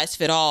one size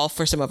fit all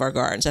for some of our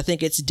gardens. I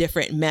think it's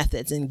different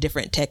methods and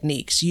different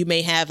techniques. You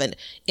may have an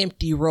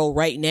empty row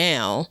right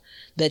now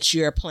that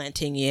you're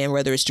planting in,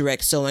 whether it's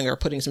direct sowing or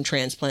putting some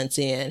transplants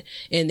in.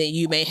 And then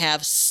you may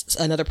have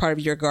another part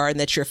of your garden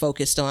that you're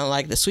focused on,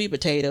 like the sweet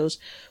potatoes,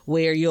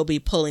 where you'll be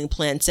pulling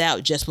plants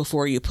out just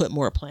before you put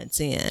more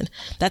plants in.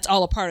 That's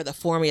all a part of the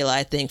formula,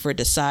 I think, for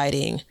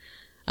deciding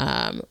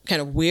kind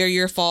of where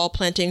your fall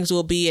plantings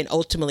will be and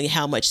ultimately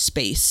how much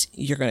space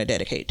you're going to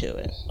dedicate to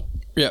it.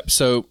 Yeah.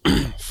 So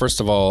first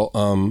of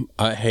all,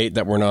 I hate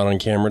that we're not on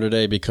camera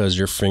today because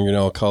your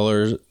fingernail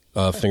colors,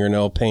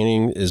 fingernail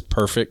painting is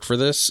perfect for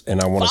this,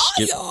 and I want to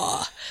skip.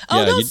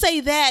 Don't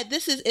say that.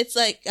 It's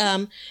like,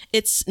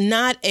 it's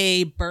not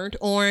a burnt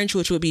orange,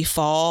 which would be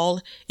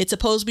fall. It's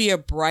supposed to be a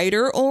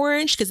brighter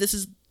orange because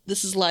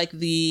this is like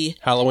the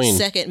Halloween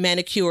second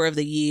manicure of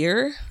the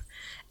year.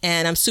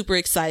 And I'm super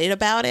excited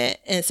about it.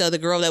 And so the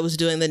girl that was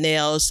doing the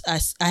nails,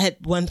 I had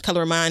one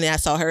color in mind and I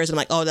saw hers and I'm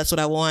like, oh, that's what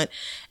I want.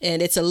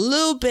 And it's a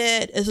little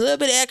bit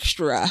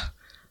extra.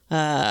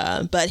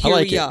 But here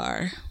we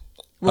are.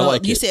 Well,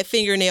 you said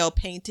fingernail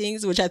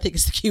paintings, which I think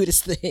is the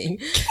cutest thing.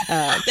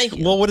 Thank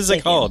you. Well, what is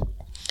it called?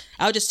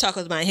 I'll just talk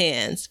with my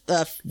hands.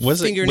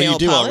 Was it? Fingernail Well, you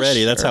do polish,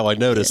 already. That's how I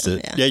noticed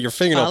it. Yeah, your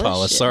fingernail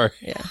polish. Sorry.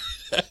 Yeah.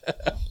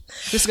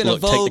 Just going to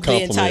vogue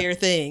the entire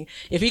thing.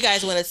 If you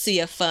guys want to see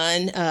a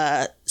fun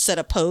set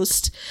of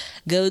posts,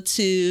 go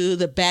to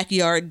the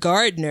Backyard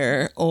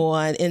Gardener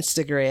on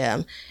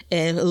Instagram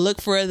and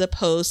look for the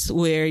post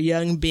where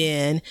young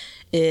Ben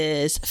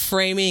is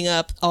framing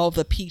up all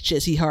the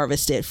peaches he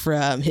harvested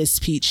from his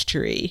peach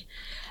tree.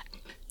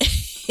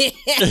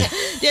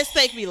 Just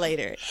thank me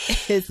later.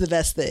 It's the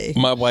best thing.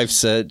 My wife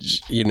said,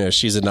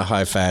 she's into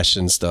high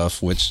fashion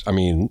stuff, which, I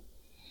mean,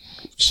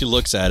 she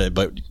looks at it,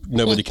 but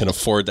nobody can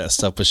afford that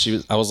stuff. But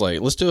I was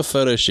like, let's do a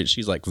photo shoot.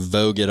 She's like,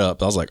 Vogue it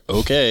up. I was like,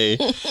 okay.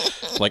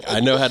 Like,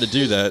 I know how to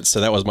do that. So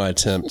that was my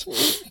attempt.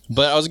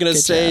 But I was going to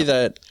say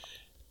that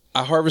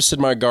I harvested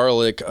my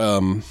garlic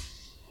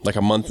like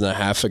a month and a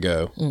half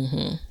ago.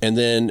 Mm-hmm. And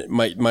then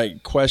my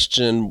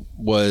question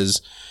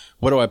was,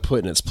 what do I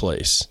put in its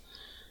place?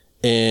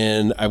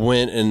 And I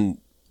went and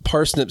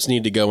parsnips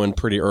need to go in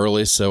pretty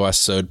early. So I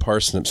sowed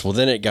parsnips. Well,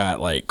 then it got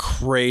like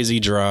crazy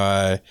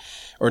dry.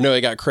 Or no,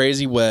 it got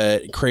crazy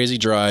wet, crazy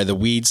dry. The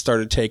weeds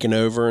started taking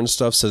over and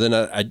stuff. So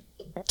then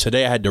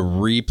today I had to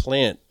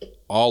replant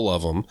all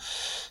of them.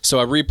 So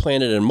I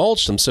replanted and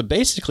mulched them. So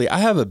basically I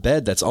have a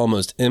bed that's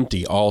almost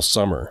empty all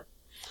summer.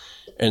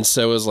 And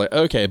so it was like,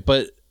 okay,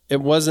 but it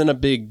wasn't a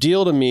big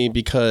deal to me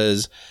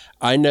because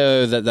I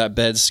know that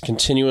bed's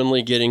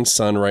continually getting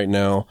sun right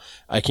now.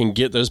 I can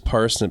get those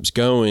parsnips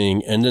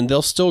going and then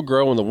they'll still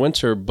grow in the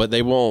winter, but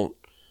they won't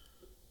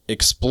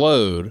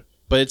explode.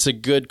 But it's a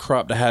good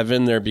crop to have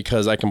in there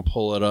because I can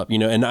pull it up,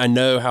 and I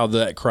know how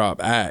that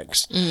crop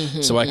acts.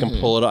 Mm-hmm, so I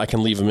can pull it up. I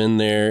can leave them in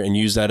there and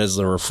use that as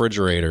the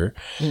refrigerator.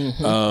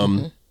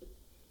 Mm-hmm,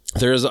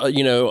 There's,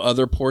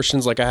 other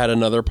portions. Like I had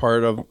another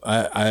part of,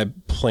 I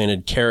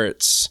planted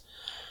carrots.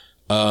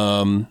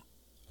 I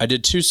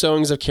did 2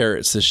 sowings of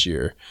carrots this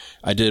year.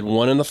 I did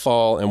one in the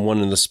fall and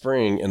one in the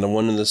spring. And the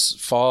one in this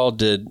fall it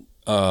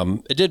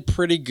did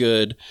pretty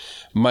good.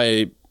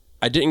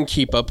 I didn't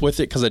keep up with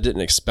it because I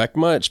didn't expect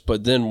much.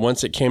 But then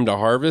once it came to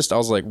harvest, I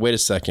was like, wait a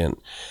second.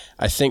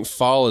 I think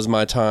fall is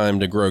my time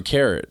to grow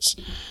carrots.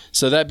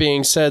 So that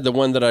being said, the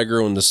one that I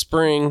grew in the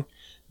spring,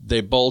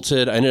 they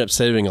bolted. I ended up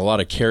saving a lot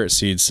of carrot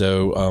seeds.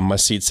 So my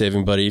seed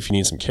saving buddy, if you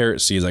need some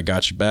carrot seeds, I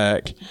got you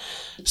back.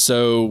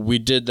 So we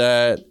did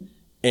that.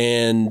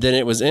 And then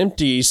it was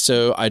empty.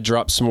 So I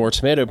dropped some more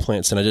tomato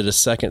plants and I did a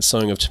second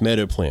sowing of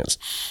tomato plants.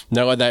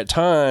 Now at that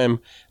time,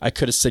 I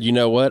could have said, you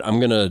know what, I'm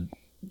going to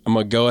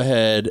go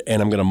ahead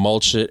and I'm going to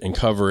mulch it and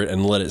cover it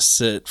and let it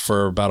sit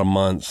for about a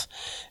month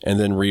and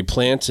then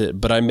replant it.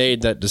 But I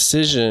made that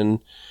decision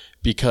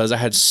because I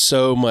had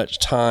so much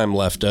time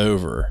left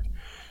over,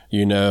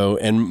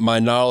 and my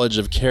knowledge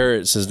of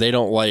carrots is they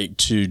don't like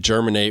to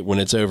germinate when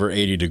it's over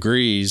 80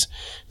 degrees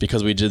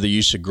because we did the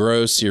You Should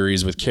Grow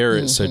series with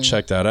carrots. Mm-hmm. So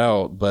check that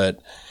out.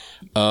 But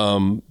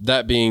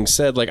that being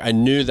said, like I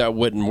knew that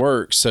wouldn't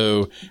work.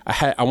 So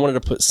I wanted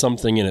to put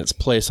something in its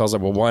place. I was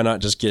like, well, why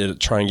not just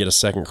try and get a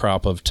second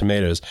crop of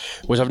tomatoes,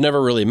 which I've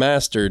never really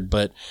mastered,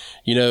 but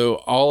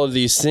all of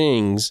these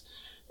things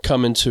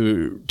come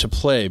into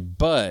play.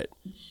 But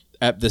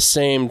at the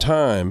same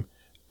time,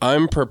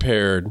 I'm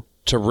prepared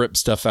to rip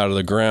stuff out of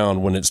the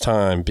ground when it's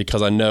time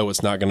because I know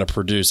it's not going to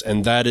produce.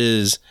 And that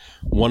is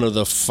one of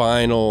the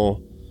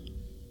final,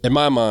 in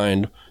my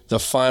mind, the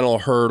final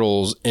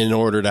hurdles in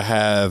order to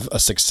have a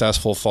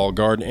successful fall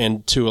garden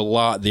and to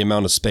allot the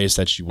amount of space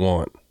that you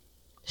want.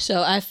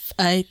 So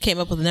I came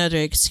up with another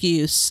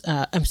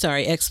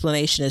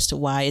explanation as to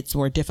why it's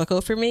more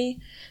difficult for me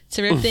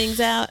to rip things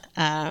out.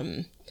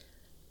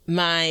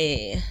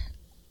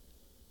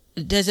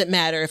 It doesn't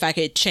matter if I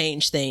could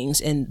change things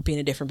and be in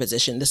a different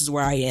position. This is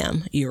where I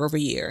am year over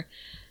year.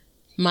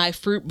 My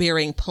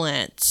fruit-bearing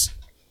plants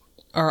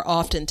are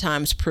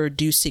oftentimes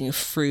producing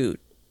fruit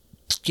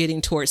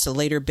getting towards the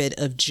later bit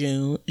of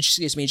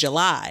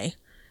July,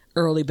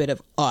 early bit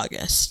of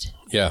August.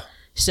 Yeah.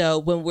 So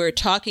when we're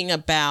talking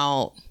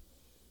about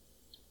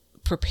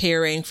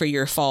preparing for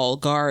your fall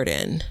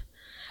garden,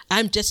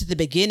 I'm just at the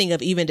beginning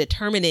of even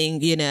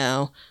determining,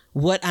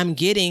 what I'm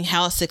getting,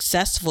 how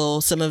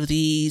successful some of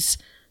these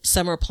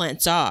summer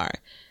plants are.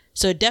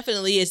 So it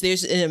definitely is.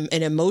 There's an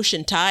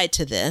emotion tied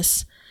to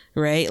this,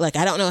 right? Like,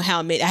 I don't know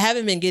how many, I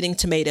haven't been getting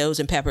tomatoes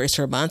and peppers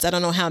for months. I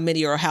don't know how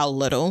many or how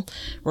little,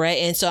 right?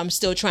 And so I'm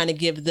still trying to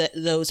give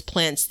those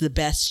plants the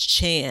best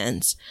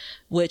chance,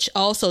 which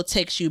also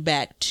takes you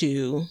back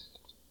to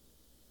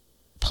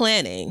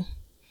planning,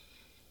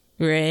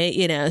 right?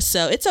 You know,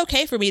 so it's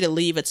okay for me to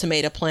leave a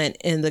tomato plant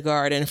in the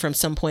garden from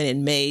some point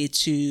in May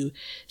to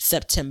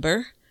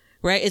September,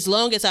 right? As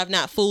long as I've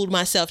not fooled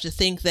myself to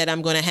think that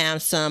I'm going to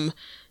have some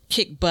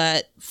kick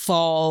butt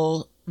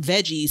fall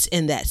veggies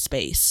in that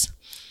space,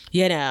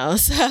 you know.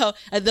 So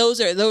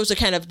those are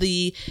kind of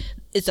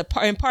it's a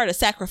part of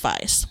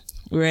sacrifice,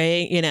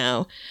 right? You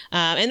know,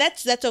 and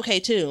that's okay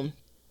too.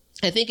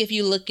 I think if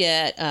you look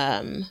at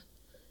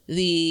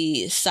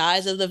the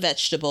size of the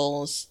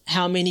vegetables,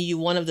 how many you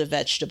want of the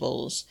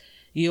vegetables,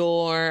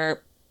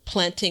 your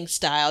planting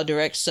style,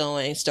 direct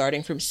sowing,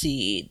 starting from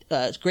seed.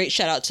 Great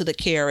shout out to the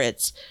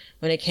carrots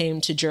when it came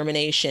to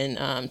germination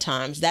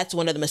times. That's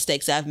one of the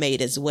mistakes I've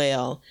made as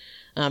well.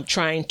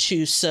 Trying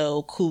to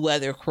sow cool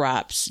weather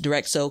crops,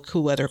 direct sow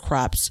cool weather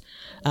crops,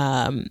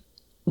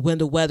 when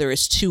the weather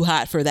is too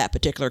hot for that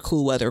particular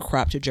cool weather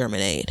crop to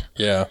germinate.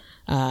 Yeah.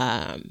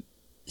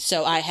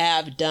 So I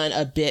have done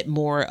a bit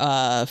more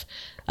of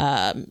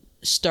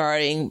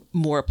starting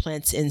more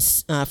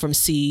plants from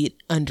seed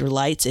under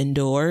lights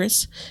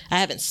indoors. I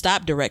haven't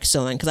stopped direct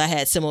sowing because I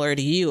had, similar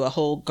to you, a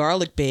whole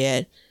garlic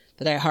bed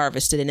that I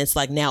harvested, and it's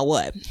like, now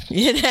what?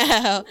 You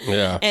know?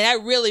 Yeah. And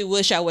I really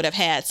wish I would have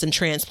had some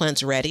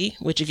transplants ready,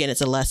 which again, it's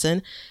a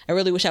lesson. I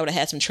really wish I would have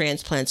had some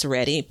transplants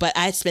ready, but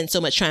I spent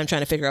so much time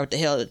trying to figure out what the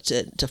hell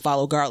to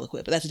follow garlic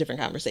with, but that's a different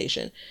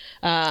conversation.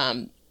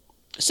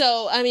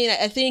 So, I mean,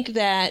 I think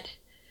that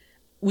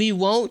we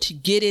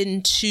won't get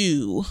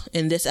into,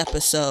 in this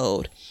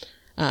episode,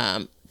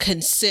 I'm going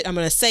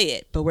to say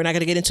it, but we're not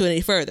going to get into it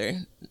any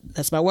further.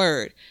 That's my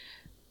word.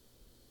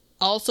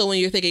 Also, when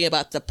you're thinking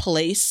about the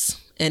place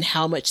and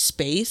how much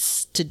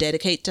space to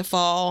dedicate to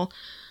fall,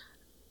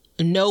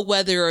 know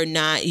whether or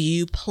not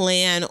you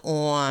plan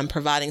on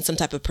providing some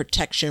type of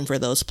protection for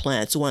those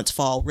plants once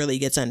fall really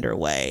gets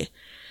underway.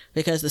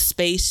 Because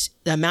the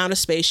amount of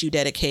space you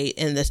dedicate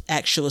and the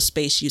actual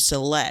space you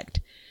select,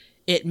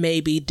 it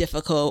may be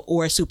difficult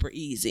or super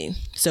easy.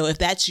 So if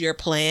that's your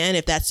plan,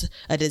 if that's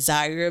a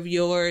desire of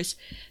yours,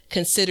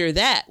 consider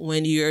that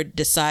when you're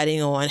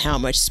deciding on how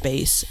much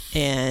space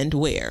and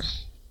where.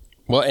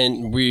 Well,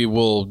 and we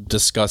will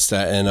discuss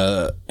that in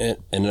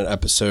an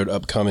episode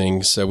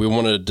upcoming. So we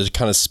wanted to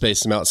kind of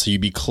space them out so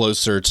you'd be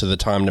closer to the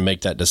time to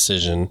make that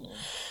decision.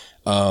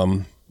 But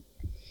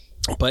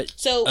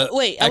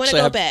wait, I want to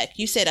go back.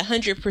 You said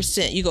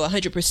 100%. You go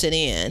 100%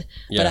 in,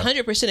 but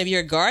 100% of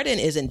your garden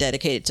isn't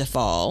dedicated to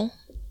fall,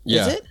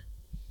 is it?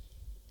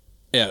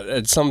 Yeah,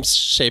 in some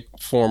shape,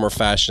 form, or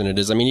fashion, it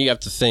is. I mean, you have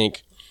to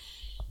think.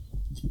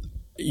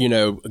 You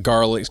know,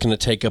 garlic's going to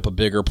take up a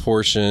bigger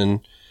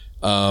portion.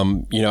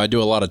 You know, I do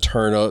a lot of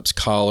turnips,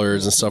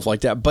 collards, and stuff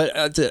like that.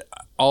 But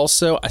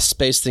also, I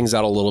space things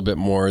out a little bit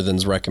more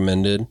than's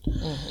recommended.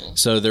 Mm-hmm.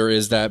 So there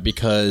is that,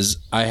 because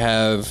I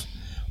have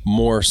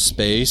more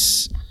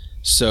space,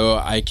 so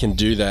I can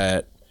do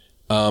that.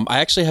 I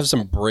actually have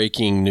some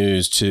breaking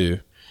news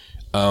too,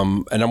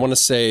 and I want to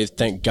say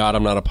thank God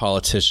I'm not a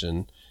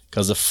politician,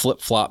 because the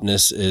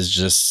flip-flopness is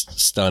just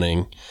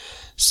stunning.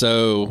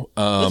 So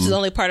this is the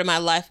only part of my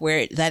life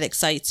where that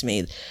excites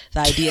me,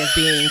 the idea of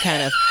being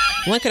kind of,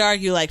 one could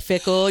argue, like,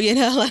 fickle, you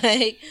know,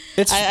 like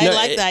I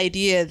like the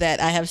idea that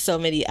I have so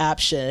many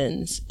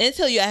options.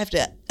 Until I have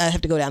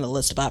to go down the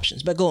list of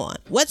options. But go on.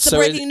 What's the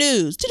breaking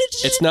news?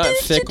 It's not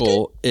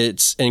fickle.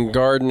 It's in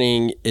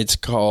gardening. It's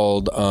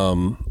called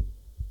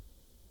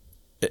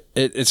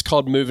it's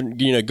called moving.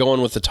 You know,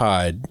 going with the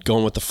tide,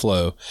 going with the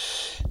flow.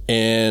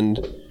 And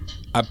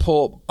I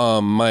pull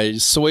my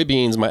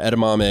soybeans, my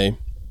edamame.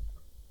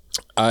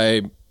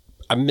 I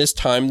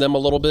mistimed them a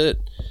little bit,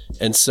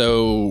 and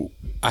so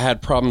I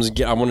had problems.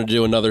 I wanted to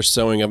do another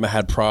sowing of them. I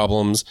had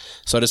problems,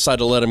 so I decided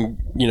to let them,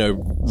 you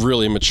know,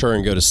 really mature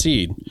and go to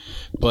seed.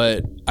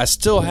 But I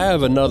still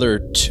have another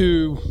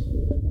two-ish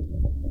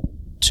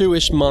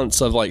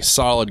months of like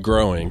solid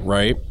growing,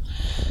 right?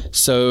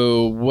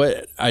 So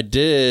what I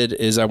did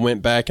is I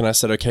went back and I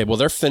said, okay, well,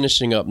 they're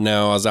finishing up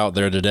now. I was out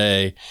there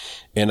today,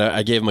 and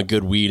I gave them a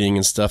good weeding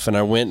and stuff, and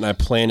I went and I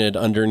planted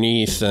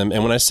underneath them.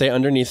 And when I say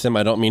underneath them,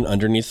 I don't mean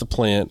underneath the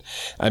plant.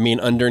 I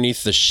mean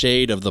underneath the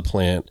shade of the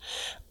plant.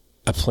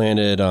 I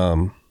planted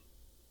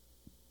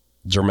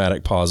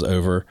dramatic pause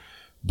over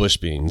bush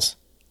beans.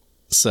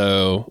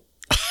 So,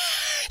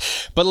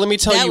 but let me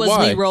tell you why. That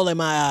was me rolling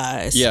my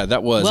eyes. Yeah,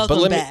 that was.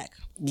 Welcome back.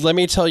 Let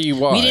me tell you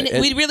why.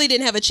 We really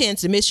didn't have a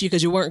chance to miss you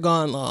because you weren't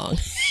gone long.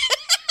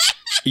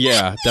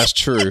 Yeah, that's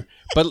true.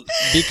 But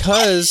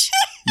because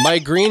my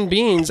green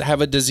beans have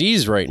a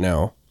disease right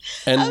now.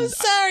 And I'm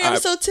sorry. I'm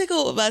so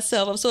tickled with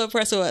myself. I'm so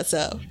impressed with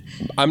myself.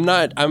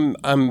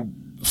 I'm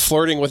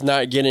flirting with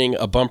not getting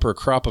a bumper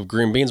crop of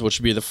green beans, which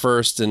would be the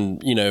first in,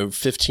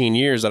 15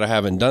 years that I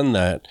haven't done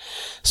that.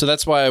 So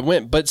that's why I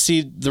went. But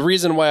see, the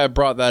reason why I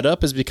brought that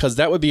up is because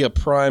that would be a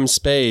prime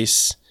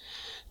space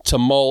to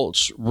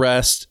mulch,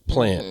 rest,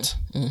 plant.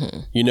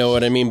 You know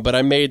what I mean? But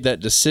I made that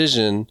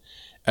decision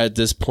at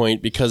this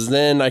point because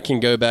then I can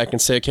go back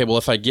and say, okay, well,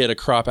 if I get a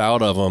crop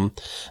out of them,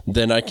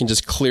 then I can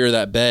just clear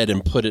that bed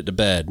and put it to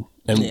bed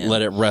and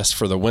let it rest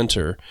for the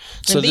winter.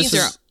 So and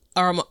beans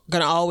are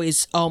going to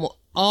always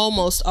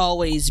almost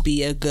always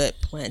be a good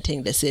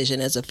planting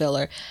decision as a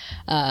filler.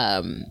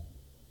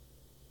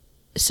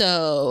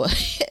 So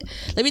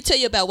let me tell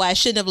you about why I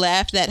shouldn't have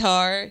laughed that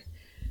hard.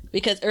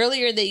 Because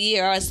earlier in the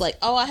year, I was like,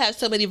 oh, I have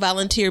so many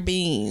volunteer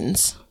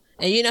beans.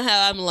 And you know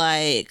how I'm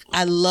like,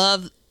 I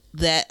love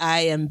that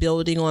I am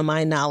building on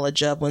my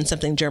knowledge of when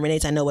something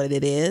germinates, I know what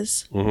it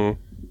is. Mm-hmm.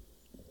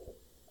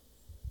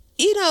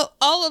 You know,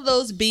 all of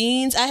those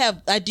beans,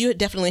 I do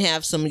definitely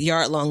have some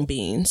yard-long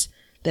beans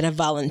that have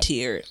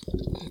volunteered.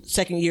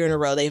 Second year in a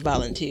row, they've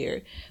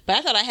volunteered. But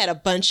I thought I had a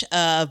bunch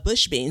of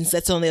bush beans.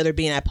 That's the only other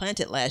bean I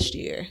planted last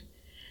year.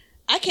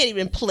 I can't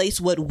even place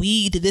what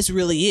weed this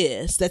really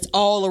is. That's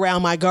all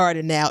around my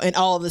garden now in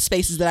all of the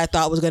spaces that I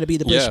thought was going to be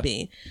the bush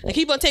bean. I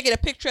keep on taking a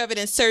picture of it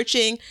and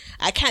searching.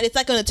 It's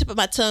like on the tip of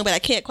my tongue, but I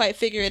can't quite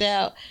figure it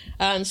out.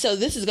 So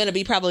this is going to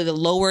be probably the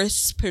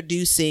lowest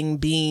producing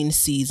bean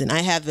season.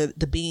 I have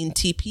the bean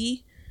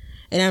TP,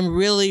 and I'm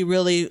really,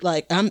 really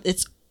like,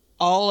 it's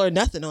all or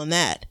nothing on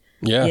that.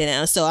 Yeah. You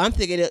know, so I'm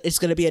thinking it's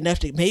going to be enough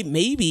to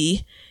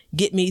maybe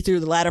get me through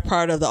the latter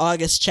part of the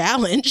August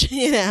challenge,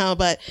 you know,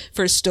 but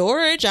for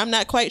storage, I'm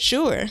not quite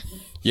sure.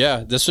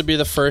 Yeah, this would be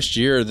the first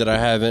year that I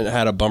haven't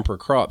had a bumper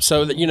crop.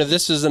 So, you know,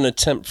 this is an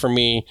attempt for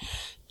me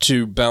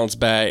to bounce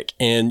back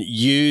and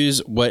use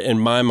what in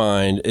my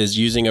mind is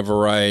using a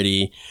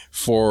variety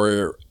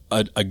for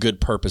a good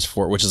purpose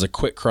for it, which is a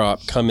quick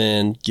crop. Come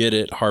in, get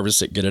it,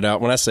 harvest it, get it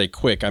out. When I say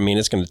quick, I mean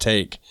it's going to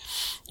take,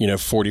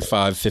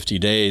 45, 50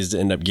 days to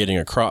end up getting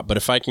a crop. But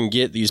if I can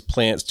get these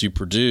plants to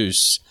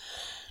produce,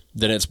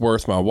 then it's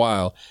worth my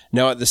while.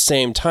 Now, at the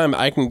same time,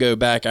 I can go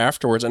back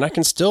afterwards and I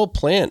can still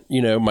plant,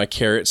 my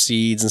carrot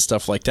seeds and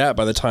stuff like that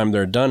by the time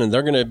they're done. And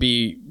they're going to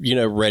be,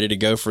 ready to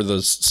go for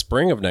the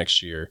spring of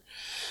next year.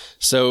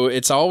 So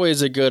it's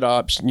always a good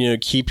option,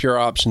 keep your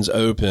options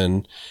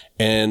open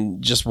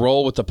and just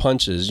roll with the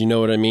punches. You know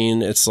what I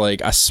mean? It's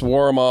like I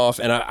swore them off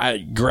and I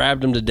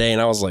grabbed them today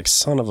and I was like,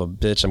 son of a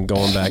bitch, I'm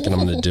going back and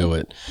I'm going to do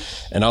it.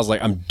 And I was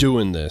like, I'm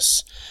doing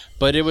this.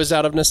 But it was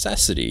out of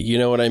necessity, you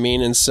know what I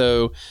mean? And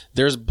so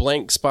there's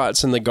blank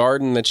spots in the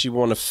garden that you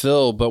want to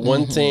fill. But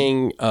one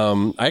thing,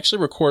 I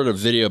actually recorded a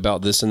video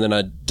about this and then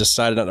I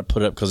decided not to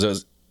put it up because it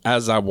was,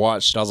 as I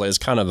watched, I was like, it's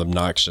kind of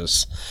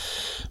obnoxious.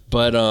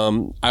 But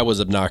I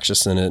was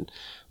obnoxious in it.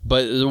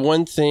 But the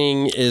one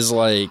thing is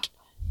like,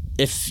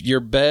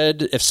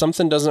 if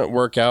something doesn't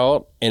work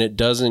out and it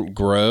doesn't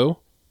grow,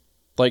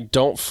 like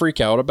don't freak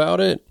out about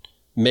it.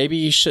 Maybe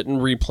you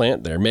shouldn't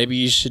replant there. Maybe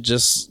you should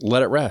just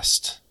let it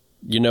rest.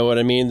 You know what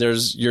I mean?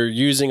 You're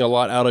using a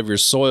lot out of your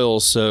soil,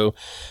 so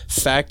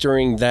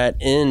factoring that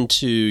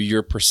into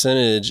your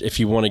percentage, if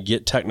you want to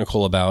get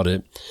technical about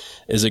it,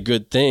 is a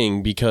good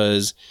thing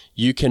because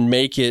you can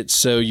make it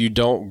so you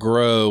don't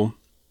grow,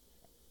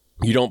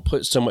 you don't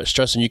put so much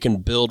stress, and you can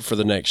build for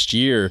the next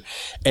year.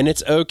 And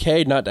it's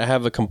okay not to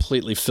have a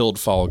completely filled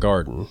fall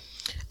garden.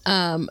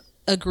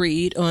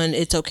 Agreed on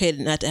it's okay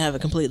not to have a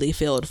completely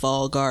filled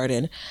fall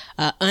garden.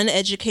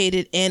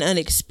 Uneducated and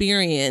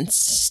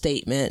unexperienced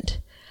statement.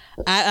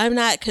 I'm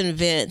not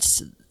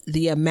convinced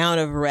the amount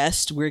of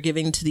rest we're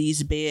giving to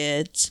these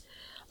beds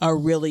are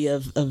really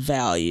of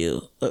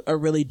value, are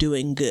really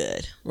doing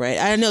good, right?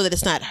 I know that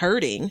it's not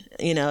hurting,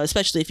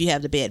 especially if you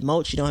have the bed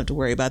mulch, you don't have to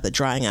worry about the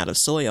drying out of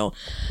soil.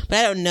 But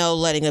I don't know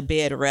letting a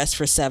bed rest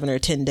for 7 or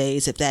 10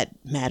 days, if that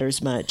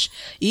matters much,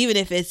 even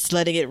if it's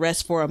letting it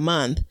rest for a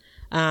month.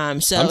 So I'm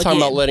talking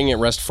about letting it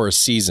rest for a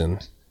season.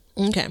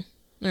 Okay.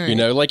 All right.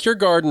 Like your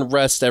garden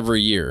rests every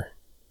year.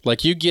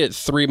 Like you get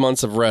 3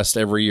 months of rest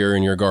every year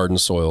in your garden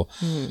soil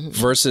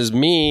versus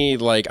me,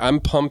 like I'm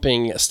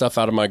pumping stuff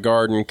out of my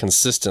garden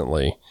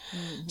consistently.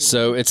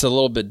 So it's a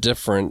little bit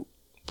different.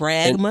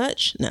 Brag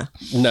much?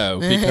 No,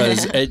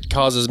 because it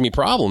causes me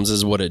problems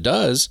is what it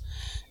does.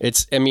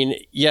 It's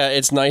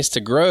nice to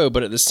grow,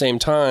 but at the same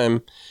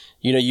time,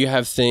 you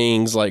have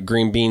things like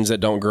green beans that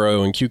don't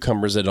grow and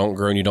cucumbers that don't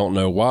grow and you don't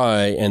know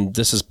why. And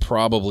this is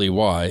probably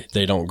why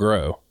they don't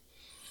grow.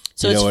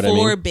 So it's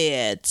 4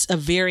 beds of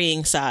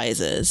varying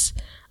sizes,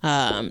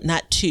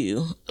 not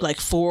 2, like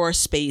 4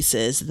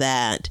 spaces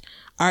that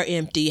are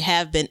empty,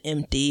 have been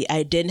empty.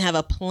 I didn't have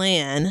a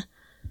plan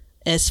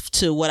as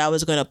to what I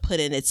was going to put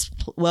in.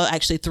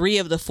 Actually 3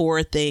 of the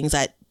 4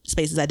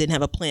 spaces I didn't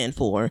have a plan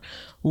for.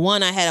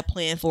 1 I had a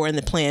plan for and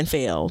the plan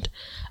failed.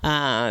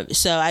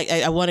 So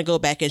I want to go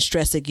back and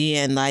stress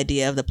again the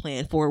idea of the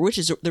plan for, which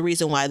is the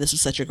reason why this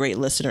was such a great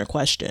listener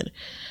question.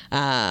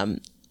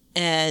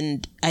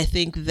 And I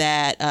think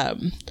that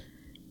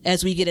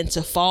as we get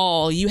into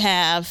fall, you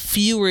have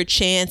fewer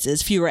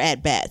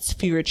at-bats,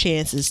 fewer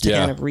chances to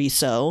kind of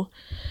re-sow,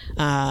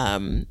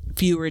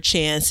 fewer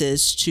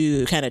chances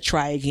to kind of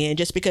try again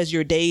just because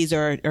your days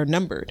are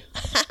numbered.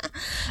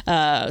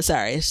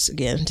 Sorry,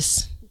 again,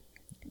 just...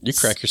 You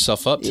crack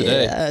yourself up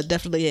today. Yeah,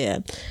 definitely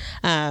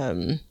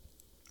am.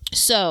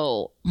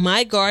 So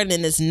my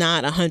garden is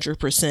not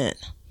 100%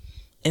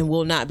 and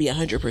will not be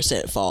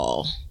 100%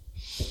 fall.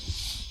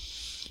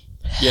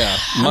 Yeah,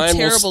 mine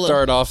will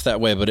start off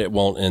that way, but it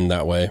won't end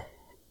that way.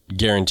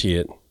 Guarantee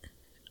it.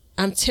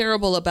 I'm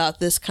terrible about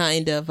this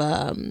kind of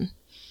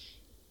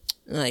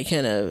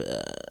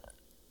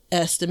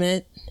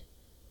estimate,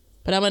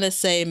 but I'm gonna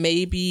say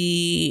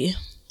maybe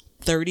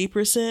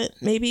 30%.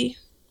 Maybe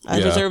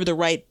I reserve the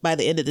right by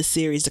the end of the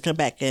series to come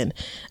back and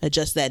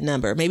adjust that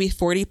number. Maybe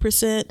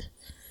 40%.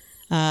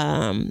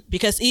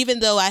 Because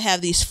even though I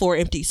have these 4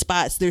 empty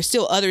spots, there's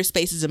still other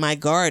spaces in my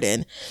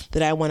garden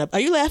that I want to.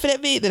 Are you laughing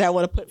at me? That I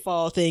want to put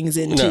fall things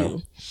into?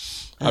 No,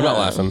 I'm not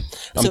laughing.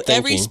 I'm thinking.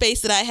 Every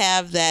space that I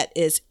have that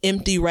is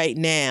empty right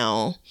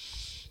now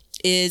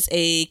is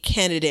a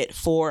candidate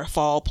for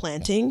fall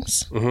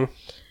plantings. Mm-hmm.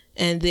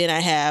 And then I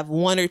have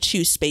 1 or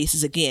 2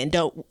 spaces. Again,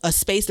 a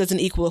space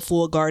doesn't equal a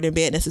full garden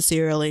bed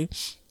necessarily,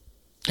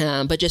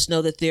 but just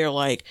know that they're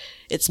like,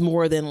 it's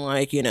more than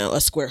like,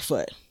 a square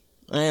foot.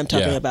 I am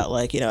talking about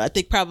like, I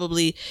think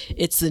probably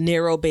it's the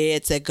narrow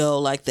beds that go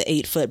like the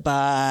 8 foot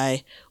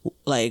by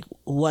like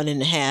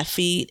 1.5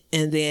 feet.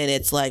 And then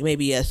it's like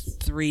maybe a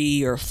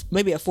 3 or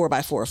maybe a 4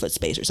 by 4 foot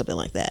space or something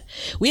like that.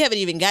 We haven't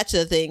even got to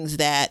the things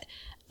that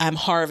I'm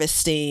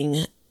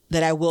harvesting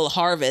that I will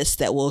harvest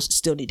that will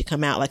still need to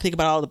come out. Like think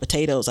about all the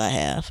potatoes I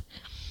have.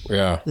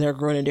 Yeah. They're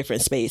grown in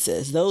different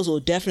spaces. Those will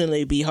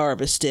definitely be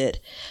harvested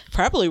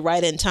probably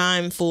right in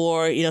time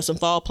for, some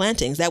fall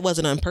plantings. That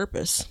wasn't on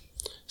purpose.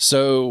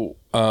 So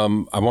I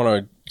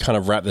want to kind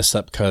of wrap this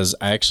up because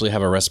I actually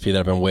have a recipe that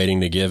I've been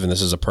waiting to give, and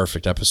this is a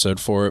perfect episode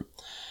for it.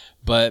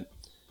 But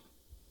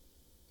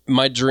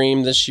my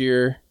dream this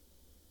year,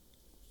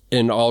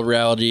 in all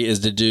reality, is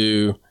to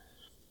do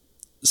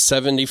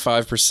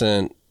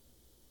 75%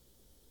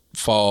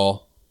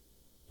 fall.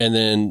 And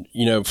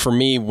then, for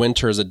me,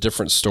 winter is a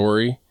different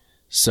story.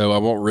 So I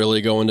won't really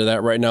go into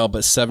that right now,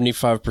 but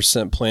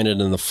 75% planted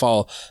in the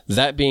fall.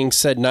 That being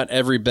said, not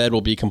every bed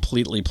will be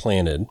completely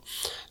planted.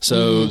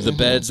 So the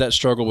beds that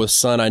struggle with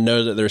sun, I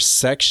know that there's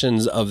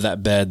sections of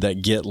that bed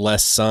that get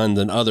less sun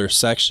than other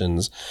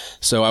sections.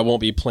 So I won't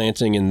be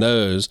planting in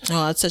those.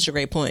 Oh, that's such a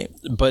great point.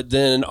 But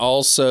then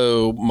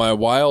also my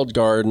wild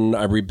garden,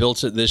 I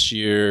rebuilt it this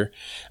year.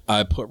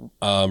 I put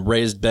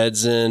raised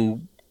beds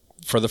in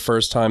for the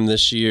first time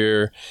this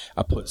year.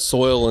 I put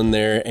soil in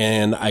there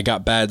and I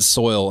got bad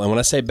soil. And when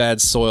I say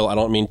bad soil, I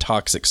don't mean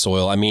toxic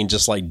soil. I mean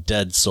just like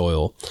dead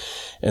soil.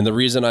 And the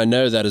reason I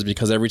know that is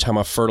because every time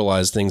I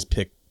fertilize, things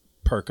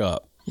perk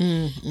up.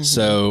 Mm-hmm.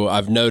 So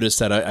I've noticed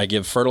that I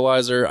give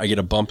fertilizer, I get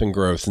a bump in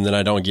growth, and then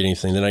I don't get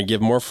anything. Then I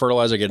give more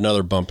fertilizer, I get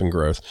another bump in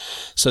growth.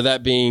 So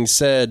that being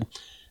said,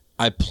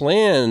 I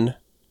plan,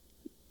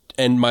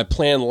 and my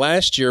plan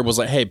last year was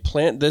like, hey,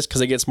 plant this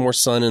because it gets more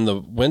sun in the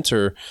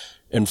winter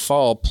and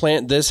fall,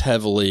 plant this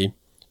heavily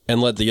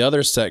and let the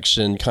other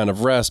section kind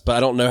of rest. But I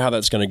don't know how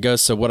that's going to go.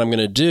 So what I'm going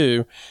to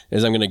do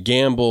is I'm going to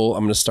gamble.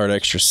 I'm going to start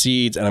extra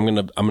seeds, and I'm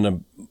going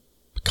to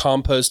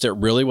compost it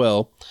really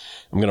well.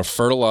 I'm going to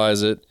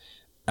fertilize it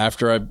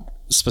after I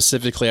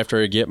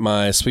get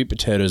my sweet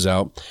potatoes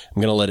out.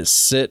 I'm going to let it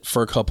sit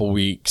for a couple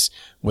weeks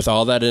with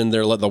all that in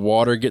there, let the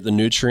water get the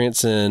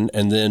nutrients in,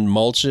 and then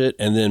mulch it,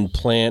 and then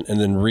plant, and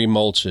then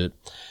remulch it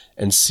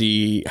and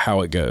see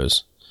how it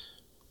goes.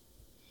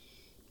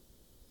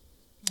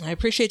 I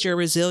appreciate your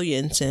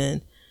resilience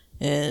and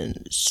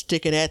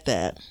sticking at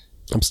that.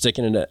 I'm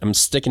sticking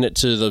it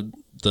to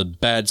the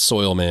bad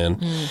soil, man.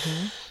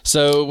 Mm-hmm.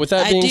 So with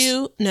that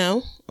being,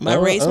 I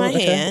raised my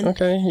hand.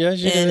 Okay, yes,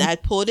 you and did. I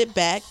pulled it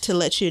back to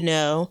let you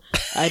know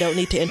I don't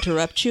need to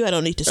interrupt you. I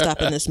don't need to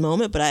stop in this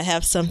moment, but I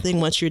have something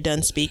once you're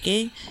done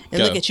speaking. And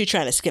Go. Look at you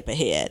trying to skip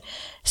ahead.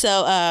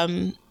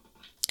 So,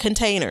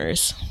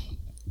 containers.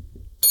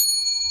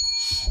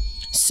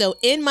 So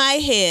in my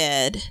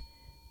head,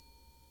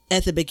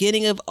 at the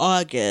beginning of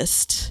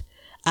August,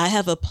 I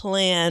have a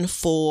plan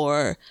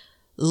for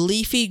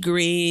leafy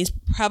greens,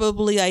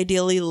 probably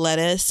ideally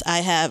lettuce. I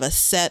have a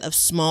set of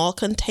small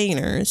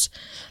containers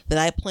that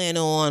I plan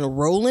on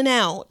rolling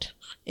out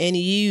and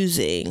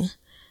using.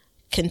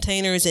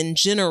 Containers in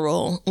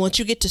general, once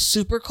you get to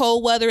super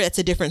cold weather, that's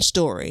a different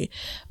story.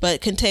 But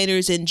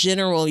containers in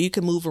general, you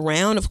can move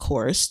around, of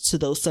course, to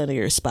those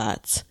sunnier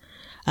spots.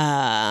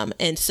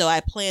 And so I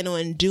plan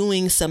on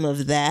doing some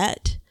of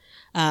that.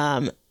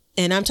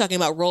 And I'm talking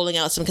about rolling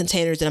out some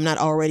containers that I'm not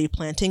already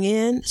planting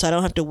in, so I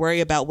don't have to worry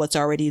about what's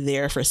already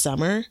there for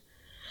summer.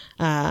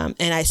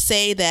 And I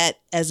say that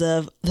as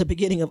of the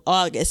beginning of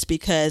August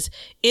because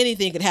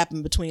anything could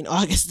happen between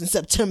August and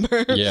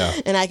September. Yeah.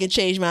 And I could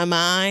change my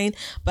mind.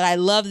 But I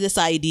love this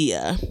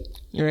idea,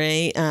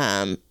 right?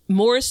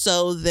 More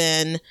so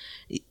than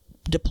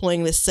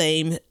deploying the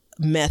same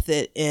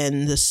method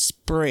in the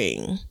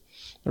spring.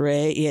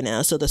 Right.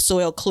 So the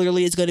soil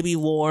clearly is going to be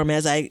warm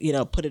as I,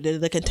 put it into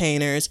the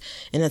containers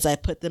and as I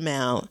put them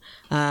out.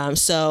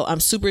 So I'm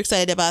super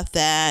excited about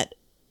that.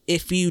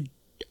 If you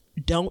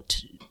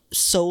don't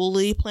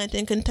solely plant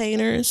in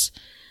containers,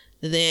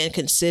 then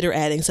consider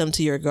adding some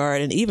to your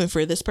garden, even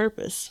for this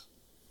purpose.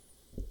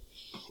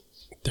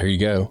 There you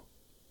go.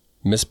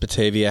 Miss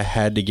Batavia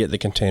had to get the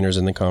containers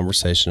in the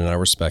conversation, and I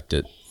respect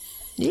it.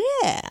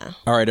 Yeah.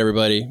 All right,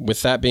 everybody.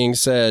 With that being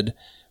said,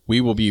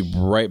 we will be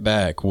right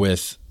back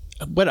with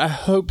what I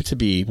hope to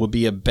be will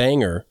be a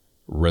banger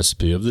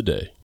recipe of the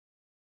day.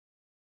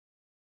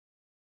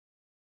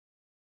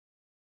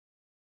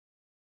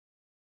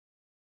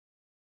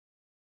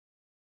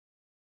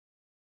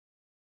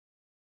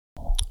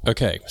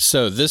 Okay,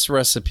 so this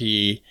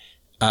recipe,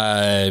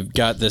 I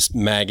got this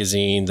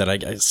magazine that I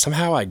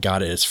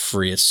got it. It's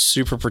free. It's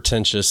super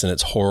pretentious and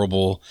it's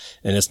horrible,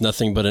 and it's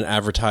nothing but an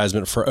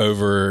advertisement for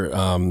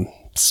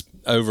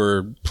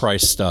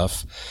overpriced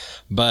stuff.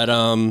 But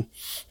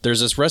there's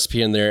this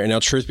recipe in there, and now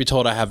truth be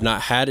told, I have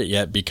not had it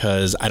yet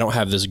because I don't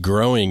have this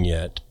growing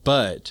yet.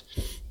 But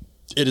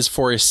it is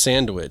for a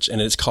sandwich,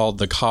 and it's called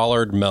the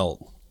collard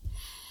melt.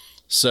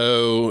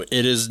 So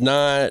it is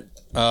not.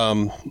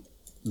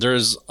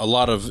 There's a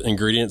lot of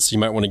ingredients. You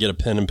might want to get a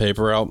pen and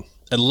paper out.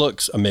 It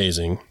looks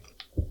amazing.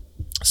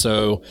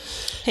 So,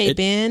 hey,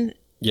 Ben.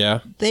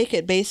 Yeah. They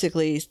could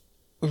basically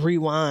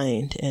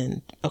rewind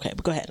and okay,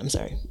 but go ahead. I'm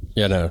sorry.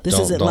 Yeah, no. This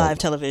isn't live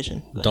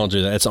television. Don't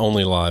do that. It's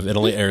only live. It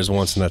only airs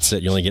once, and that's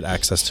it. You only get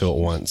access to it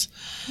once.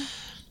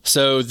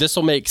 So this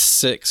will make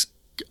 6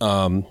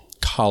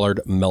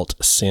 collard melt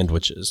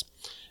sandwiches.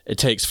 It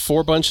takes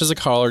 4 bunches of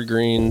collard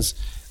greens,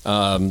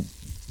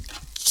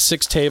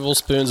 6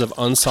 tablespoons of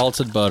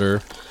unsalted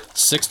butter,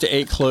 6 to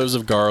 8 cloves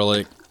of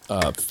garlic,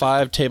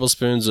 5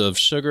 tablespoons of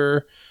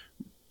sugar,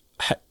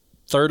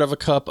 third of a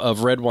cup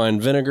of red wine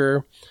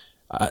vinegar,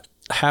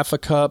 half a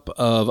cup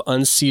of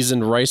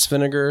unseasoned rice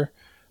vinegar,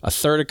 a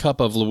third a cup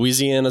of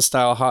Louisiana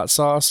style hot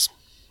sauce,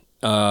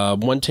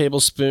 1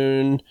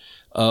 tablespoon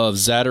of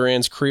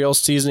Zatarain's Creole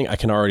seasoning. I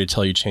can already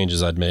tell you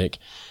changes I'd make.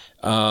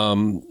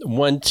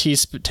 1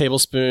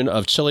 tablespoon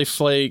of chili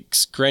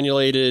flakes,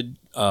 granulated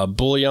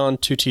bouillon,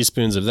 2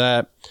 teaspoons of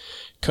that,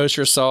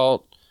 kosher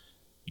salt,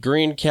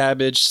 green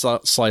cabbage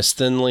sliced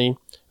thinly,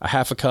 a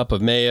half a cup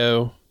of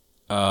mayo,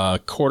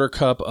 a quarter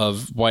cup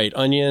of white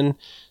onion,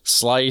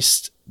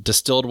 sliced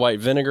distilled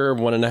white vinegar,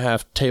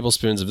 1.5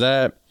 tablespoons of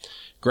that,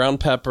 ground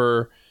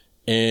pepper,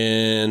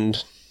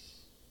 and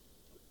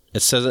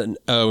it says and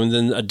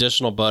then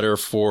additional butter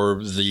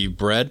for the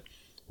bread,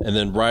 and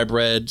then rye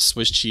bread,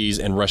 Swiss cheese,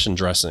 and Russian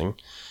dressing.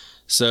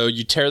 So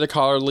you tear the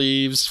collard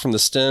leaves from the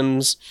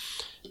stems,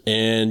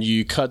 and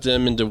you cut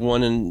them into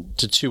 1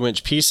 to 2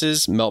 inch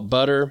pieces, melt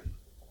butter,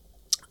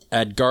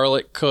 add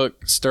garlic,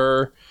 cook,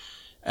 stir,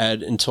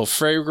 add until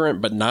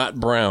fragrant but not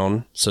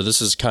brown. So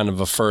this is kind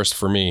of a first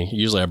for me.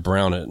 Usually I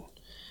brown it.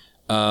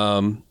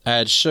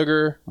 Add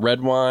sugar,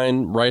 red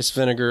wine, rice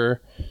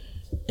vinegar,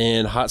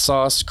 and hot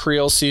sauce,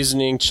 Creole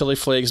seasoning, chili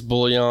flakes,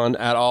 bouillon.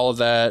 Add all of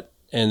that,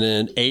 and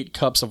then 8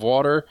 cups of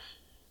water.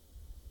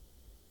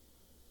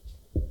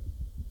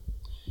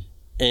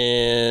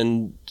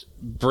 And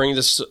bring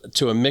this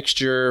to a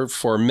mixture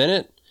for a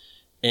minute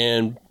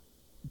and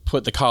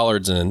put the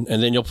collards in.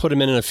 And then you'll put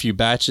them in a few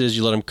batches.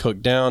 You let them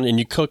cook down, and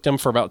you cook them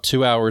for about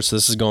 2 hours. So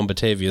this is going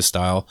Batavia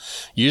style.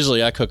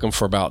 Usually I cook them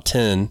for about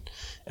 10,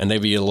 and they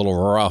be a little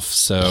rough.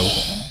 So,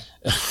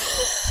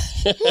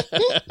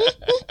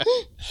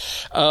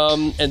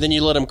 and then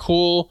you let them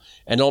cool,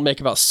 and it'll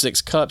make about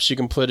 6 cups. You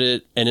can put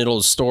it, and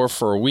it'll store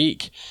for a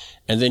week.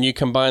 And then you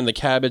combine the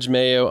cabbage,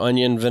 mayo,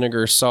 onion,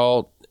 vinegar,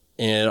 salt,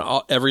 and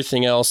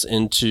everything else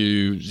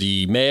into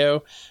the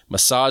mayo,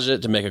 massage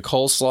it to make a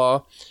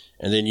coleslaw,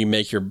 and then you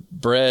make your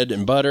bread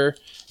and butter,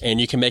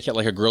 and you can make it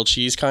like a grilled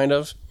cheese kind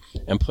of,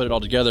 and put it all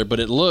together. But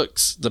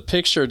the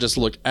picture just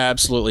looked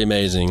absolutely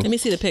amazing. Let me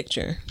see the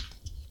picture.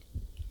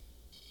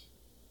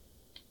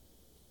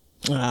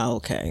 Oh,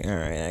 okay. All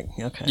right.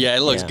 Okay. Yeah, it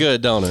looks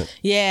good, don't it?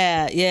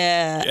 Yeah.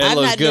 It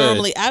looks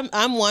good.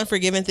 I'm one for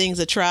giving things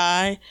a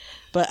try,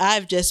 but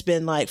I've just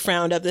been like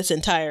frowned up this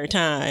entire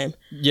time.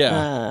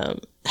 Yeah.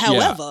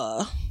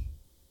 However,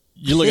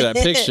 you look at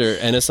that picture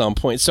and it's on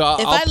point. So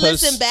if I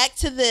listen back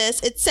to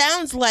this, it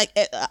sounds like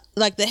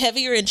the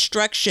heavier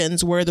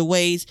instructions were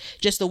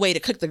just the way to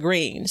cook the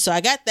greens. So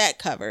I got that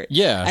covered.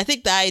 Yeah. I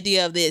think the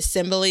idea of the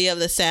assembly of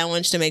the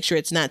sandwich to make sure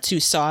it's not too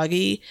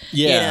soggy.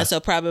 Yeah. So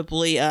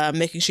probably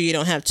making sure you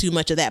don't have too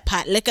much of that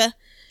pot liquor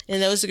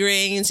in those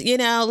greens.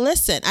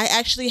 Listen, I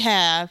actually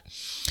have.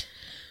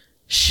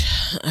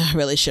 I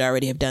really should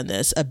already have done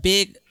this. A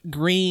big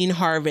green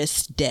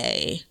harvest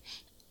day.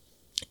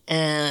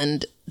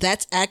 And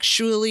that's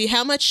actually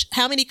how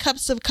many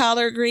cups of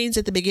collard greens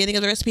at the beginning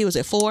of the recipe? Was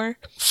it 4?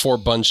 4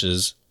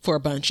 bunches. 4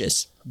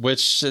 bunches.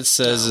 Which it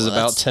says is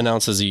about 10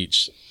 ounces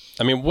each.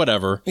 I mean,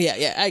 whatever.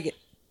 Yeah. I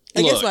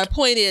guess my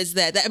point is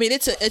that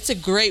it's a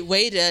great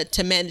way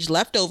to manage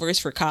leftovers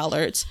for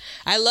collards.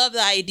 I love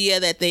the idea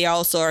that they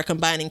also are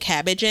combining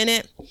cabbage in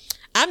it.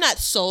 I'm not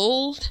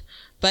sold,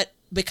 but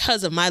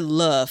because of my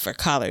love for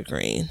collard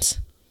greens,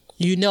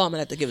 I'm going to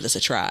have to give this a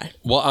try.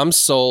 Well, I'm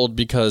sold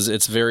because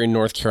it's very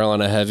North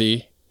Carolina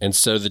heavy. And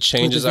so the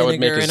changes I would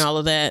make is, and all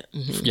of that.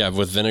 Mm-hmm. Yeah,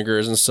 with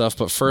vinegars and stuff.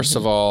 But first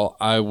of all,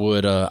 I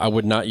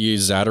would not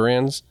use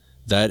Zatarain's.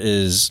 That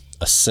is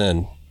a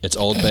sin. It's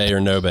Old Bay or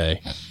no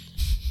Bay.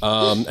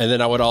 And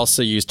then I would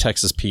also use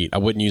Texas Pete. I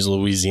wouldn't use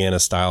Louisiana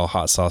style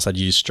hot sauce. I'd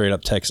use straight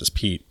up Texas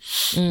Pete.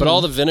 But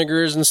all the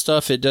vinegars and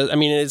stuff, it does. I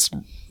mean, it's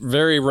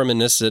very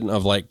reminiscent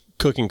of like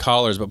cooking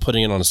collards, but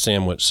putting it on a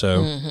sandwich.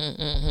 So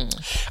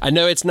I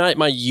know it's not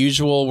my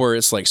usual where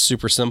it's like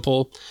super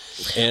simple.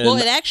 And Well,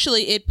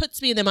 it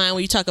puts me in the mind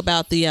when you talk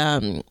about the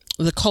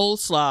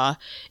coleslaw.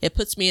 It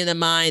puts me in the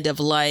mind of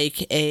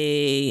like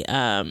a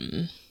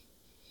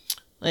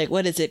like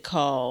what is it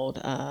called?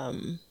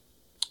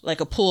 Like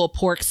a pulled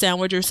pork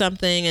sandwich or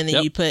something, and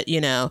then you put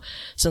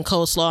some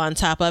coleslaw on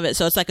top of it.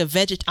 So it's like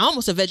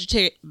almost a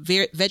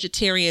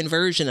vegetarian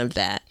version of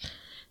that.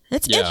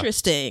 That's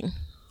interesting.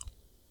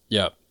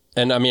 Yeah.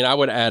 And I mean, I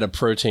would add a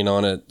protein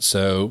on it,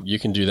 so you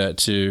can do that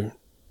too.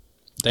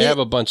 They have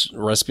a bunch of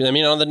recipes. I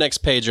mean, on the next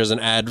page, there's an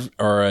ad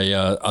or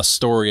a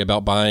story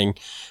about buying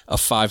a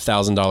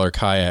 $5,000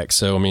 kayak.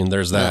 So, I mean,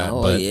 there's that.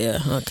 Oh, but yeah.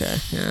 Okay.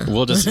 Yeah.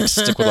 we'll just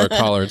stick with our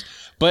collards.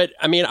 But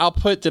I mean, I'll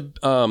post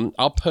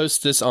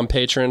this on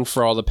Patreon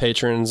for all the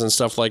patrons and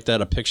stuff like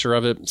that, a picture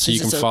of it, so you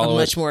can follow a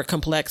it. much more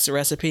complex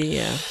recipe,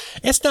 yeah.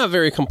 It's not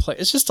very complex.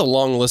 It's just a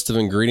long list of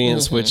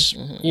ingredients, which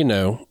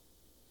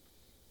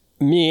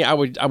me, I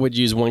would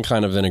use one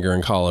kind of vinegar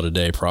and call it a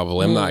day.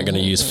 Probably, I'm not going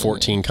to use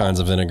 14 kinds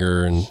of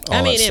vinegar and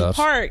all that stuff. In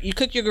part, you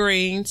cook your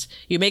greens,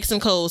 you make some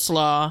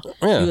coleslaw,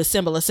 you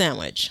assemble a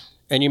sandwich,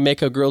 and you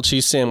make a grilled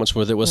cheese sandwich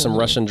with it with some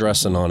Russian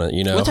dressing on it.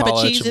 What type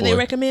of cheese do they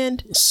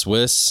recommend?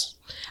 Swiss.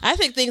 I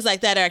think things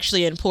like that are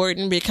actually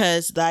important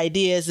because the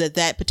idea is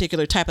that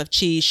particular type of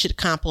cheese should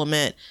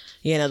complement,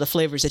 the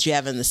flavors that you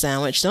have in the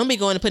sandwich. Don't be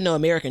going to put no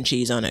American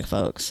cheese on it,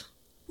 folks.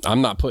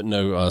 I'm not putting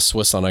no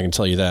Swiss on. I can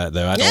tell you that,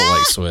 though. I don't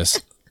like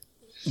Swiss.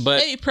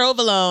 But maybe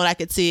provolone, I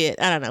could see it.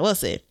 I don't know. We'll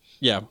see.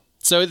 Yeah.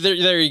 So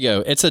there you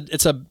go.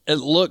 It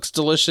looks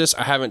delicious.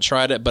 I haven't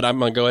tried it, but I'm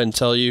gonna go ahead and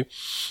tell you,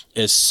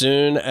 as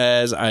soon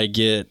as I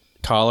get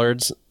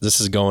collards, this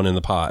is going in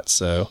the pot.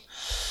 So,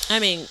 I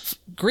mean,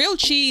 grilled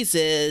cheese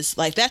is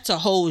like that's a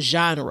whole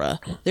genre.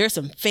 There's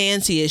some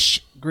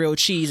fancy-ish grilled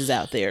cheeses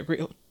out there,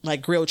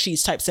 like grilled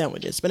cheese type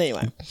sandwiches. But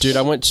anyway, dude,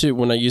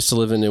 when I used to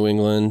live in New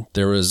England,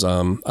 there was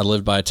I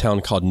lived by a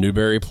town called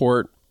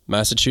Newburyport,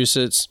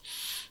 Massachusetts.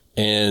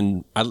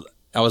 And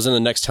I was in the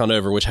next town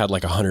over, which had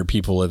like 100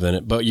 people live in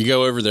it. But you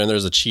go over there and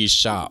there's a cheese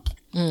shop.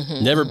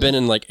 Never been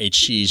in like a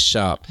cheese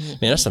shop. Man,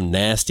 there's some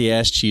nasty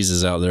ass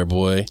cheeses out there,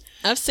 boy.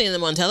 I've seen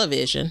them on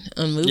television,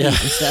 on movies and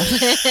stuff.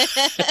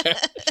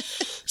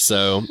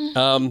 So,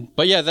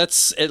 but yeah,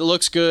 it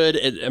looks good.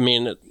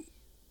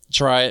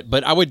 Try it.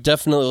 But I would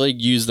definitely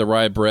use the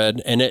rye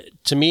bread. And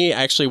to me,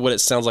 actually, what it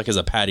sounds like is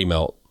a patty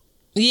melt.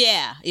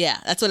 Yeah.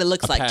 That's what it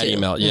looks like, patty too.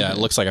 melt. Yeah, it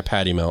looks like a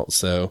patty melt.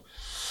 So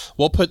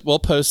we'll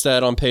post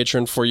that on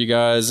Patreon for you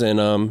guys,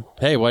 and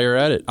hey, while you're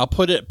at it, I'll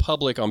put it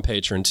public on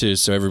Patreon too,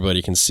 so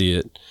everybody can see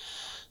it.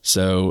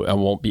 So it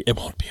won't be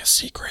a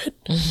secret.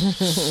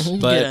 But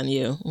good on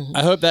you.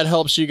 I hope that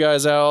helps you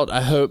guys out.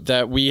 I hope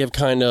that we've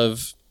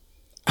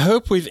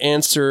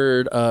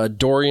answered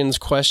Dorian's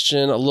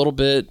question a little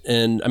bit,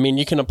 and I mean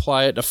you can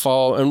apply it to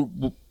fall, and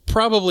we'll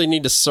probably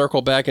need to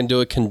circle back and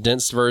do a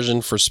condensed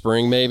version for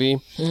spring, maybe.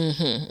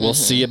 We'll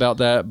see about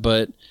that,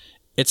 but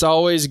it's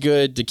always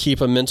good to keep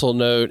a mental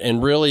note,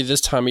 and really this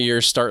time of year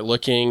start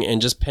looking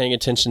and just paying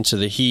attention to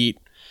the heat,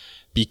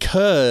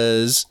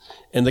 because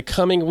in the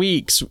coming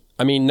weeks,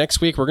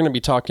 next week we're going to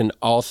be talking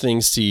all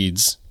things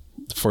seeds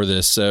for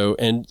this. So,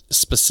 and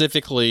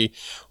specifically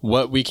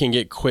what we can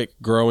get quick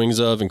growings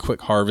of and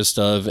quick harvest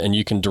of, and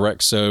you can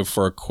direct sow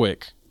for a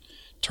quick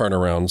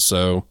turnaround.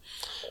 So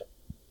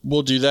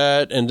we'll do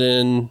that, and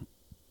then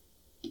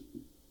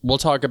we'll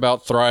talk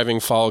about thriving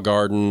fall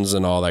gardens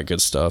and all that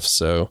good stuff.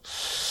 So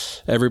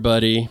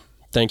everybody,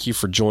 thank you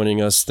for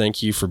joining us.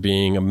 Thank you for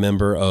being a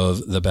member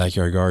of the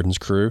Backyard Gardens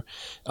crew.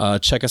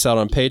 Check us out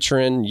on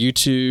Patreon,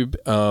 YouTube,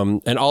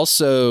 and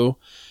also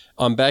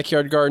on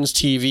Backyard Gardens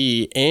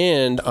TV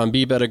and on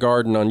Be Better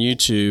Garden on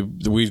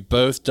YouTube. We've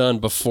both done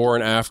before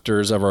and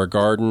afters of our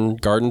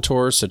garden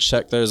tours, so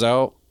check those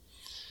out.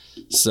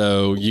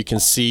 So you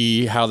can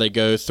see how they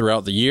go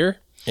throughout the year.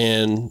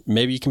 And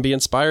maybe you can be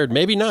inspired.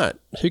 Maybe not.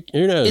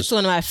 Who knows? It's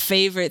one of my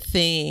favorite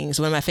things,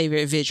 one of my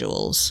favorite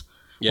visuals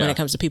when it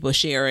comes to people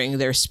sharing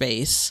their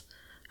space.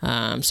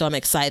 So I'm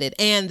excited.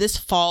 And this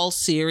fall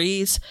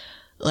series,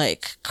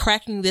 like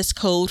cracking this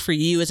code for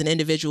you as an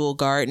individual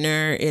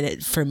gardener,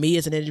 and for me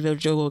as an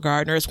individual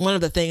gardener, is one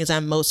of the things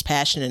I'm most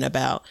passionate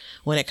about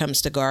when it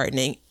comes to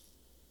gardening.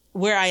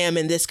 Where I am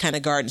in this kind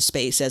of garden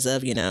space as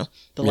of, the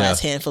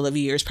last handful of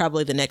years,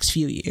 probably the next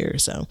few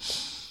years. So.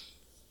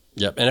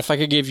 Yep. And if I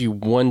could give you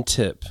one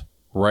tip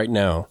right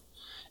now,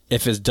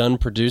 if it's done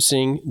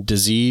producing,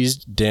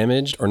 diseased,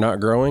 damaged, or not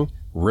growing,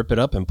 rip it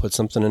up and put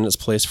something in its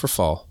place for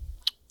fall.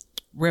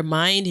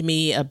 Remind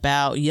me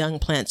about young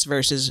plants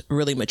versus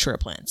really mature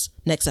plants.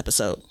 Next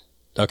episode.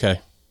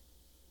 Okay.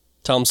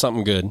 Tell them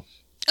something good.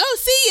 Oh,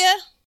 see ya.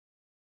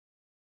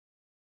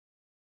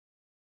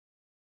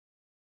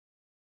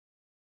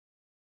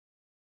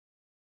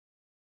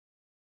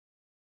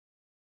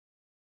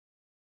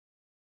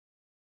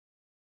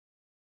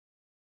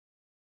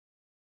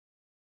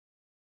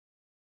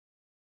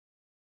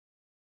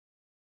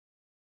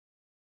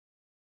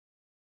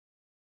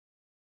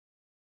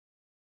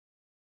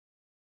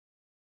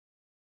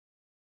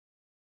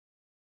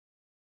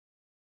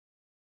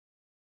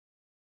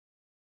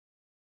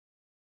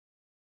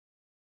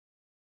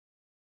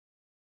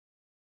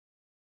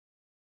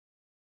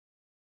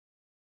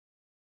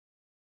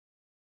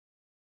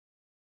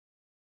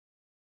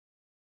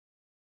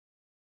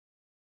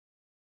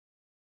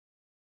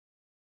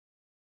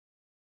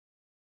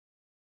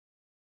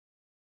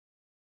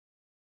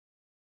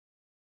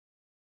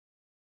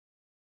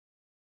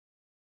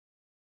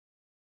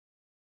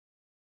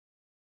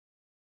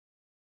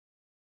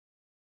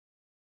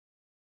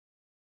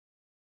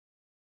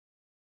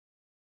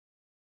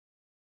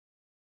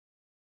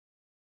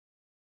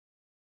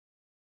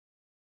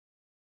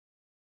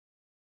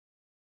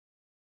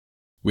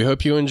 We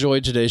hope you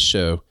enjoyed today's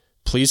show.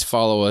 Please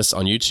follow us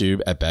on YouTube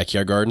at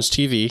Backyard Gardens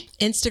TV,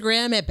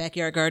 Instagram at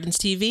Backyard Gardens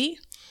TV,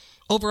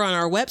 over on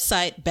our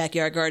website,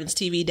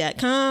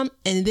 backyardgardenstv.com,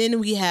 and then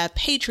we have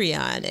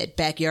Patreon at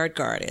Backyard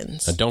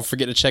Gardens. And don't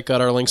forget to check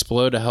out our links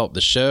below to help the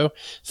show.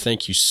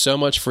 Thank you so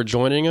much for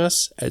joining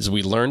us as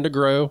we learn to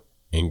grow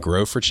and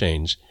grow for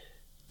change.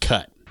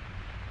 Cut.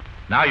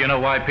 Now you know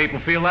why people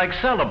feel like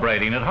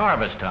celebrating at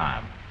harvest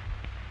time.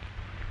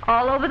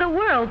 All over the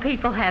world,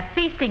 people have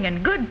feasting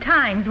and good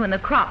times when the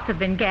crops have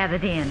been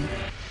gathered in.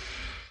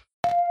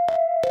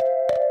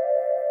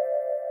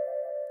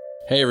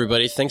 Hey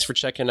everybody, thanks for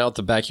checking out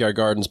the Backyard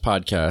Gardens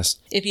podcast.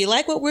 If you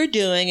like what we're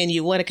doing and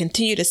you want to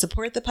continue to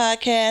support the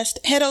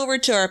podcast, head over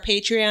to our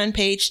Patreon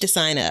page to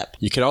sign up.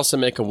 You can also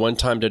make a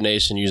one-time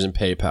donation using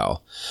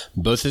PayPal.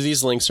 Both of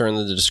these links are in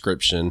the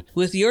description.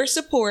 With your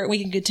support,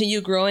 we can continue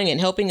growing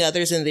and helping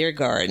others in their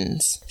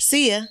gardens.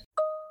 See ya!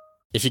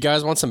 If you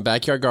guys want some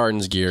Backyard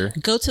Gardens gear,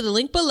 go to the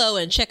link below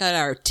and check out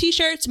our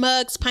t-shirts,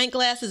 mugs, pint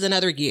glasses, and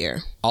other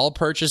gear. All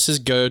purchases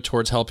go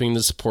towards helping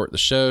to support the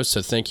show,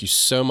 so thank you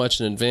so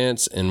much in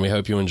advance, and we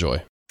hope you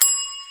enjoy.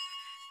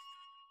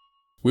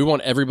 We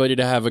want everybody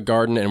to have a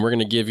garden, and we're going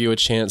to give you a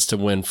chance to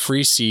win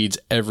free seeds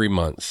every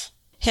month.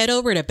 Head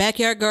over to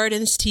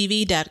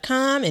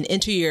backyardgardenstv.com and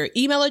enter your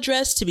email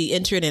address to be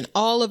entered in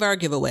all of our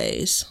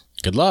giveaways.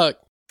 Good luck!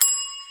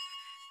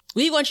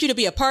 We want you to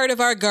be a part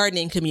of our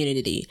gardening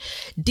community.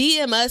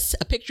 DM us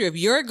a picture of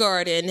your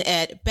garden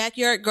at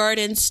Backyard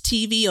Gardens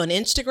TV on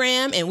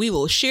Instagram, and we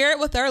will share it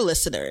with our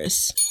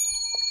listeners.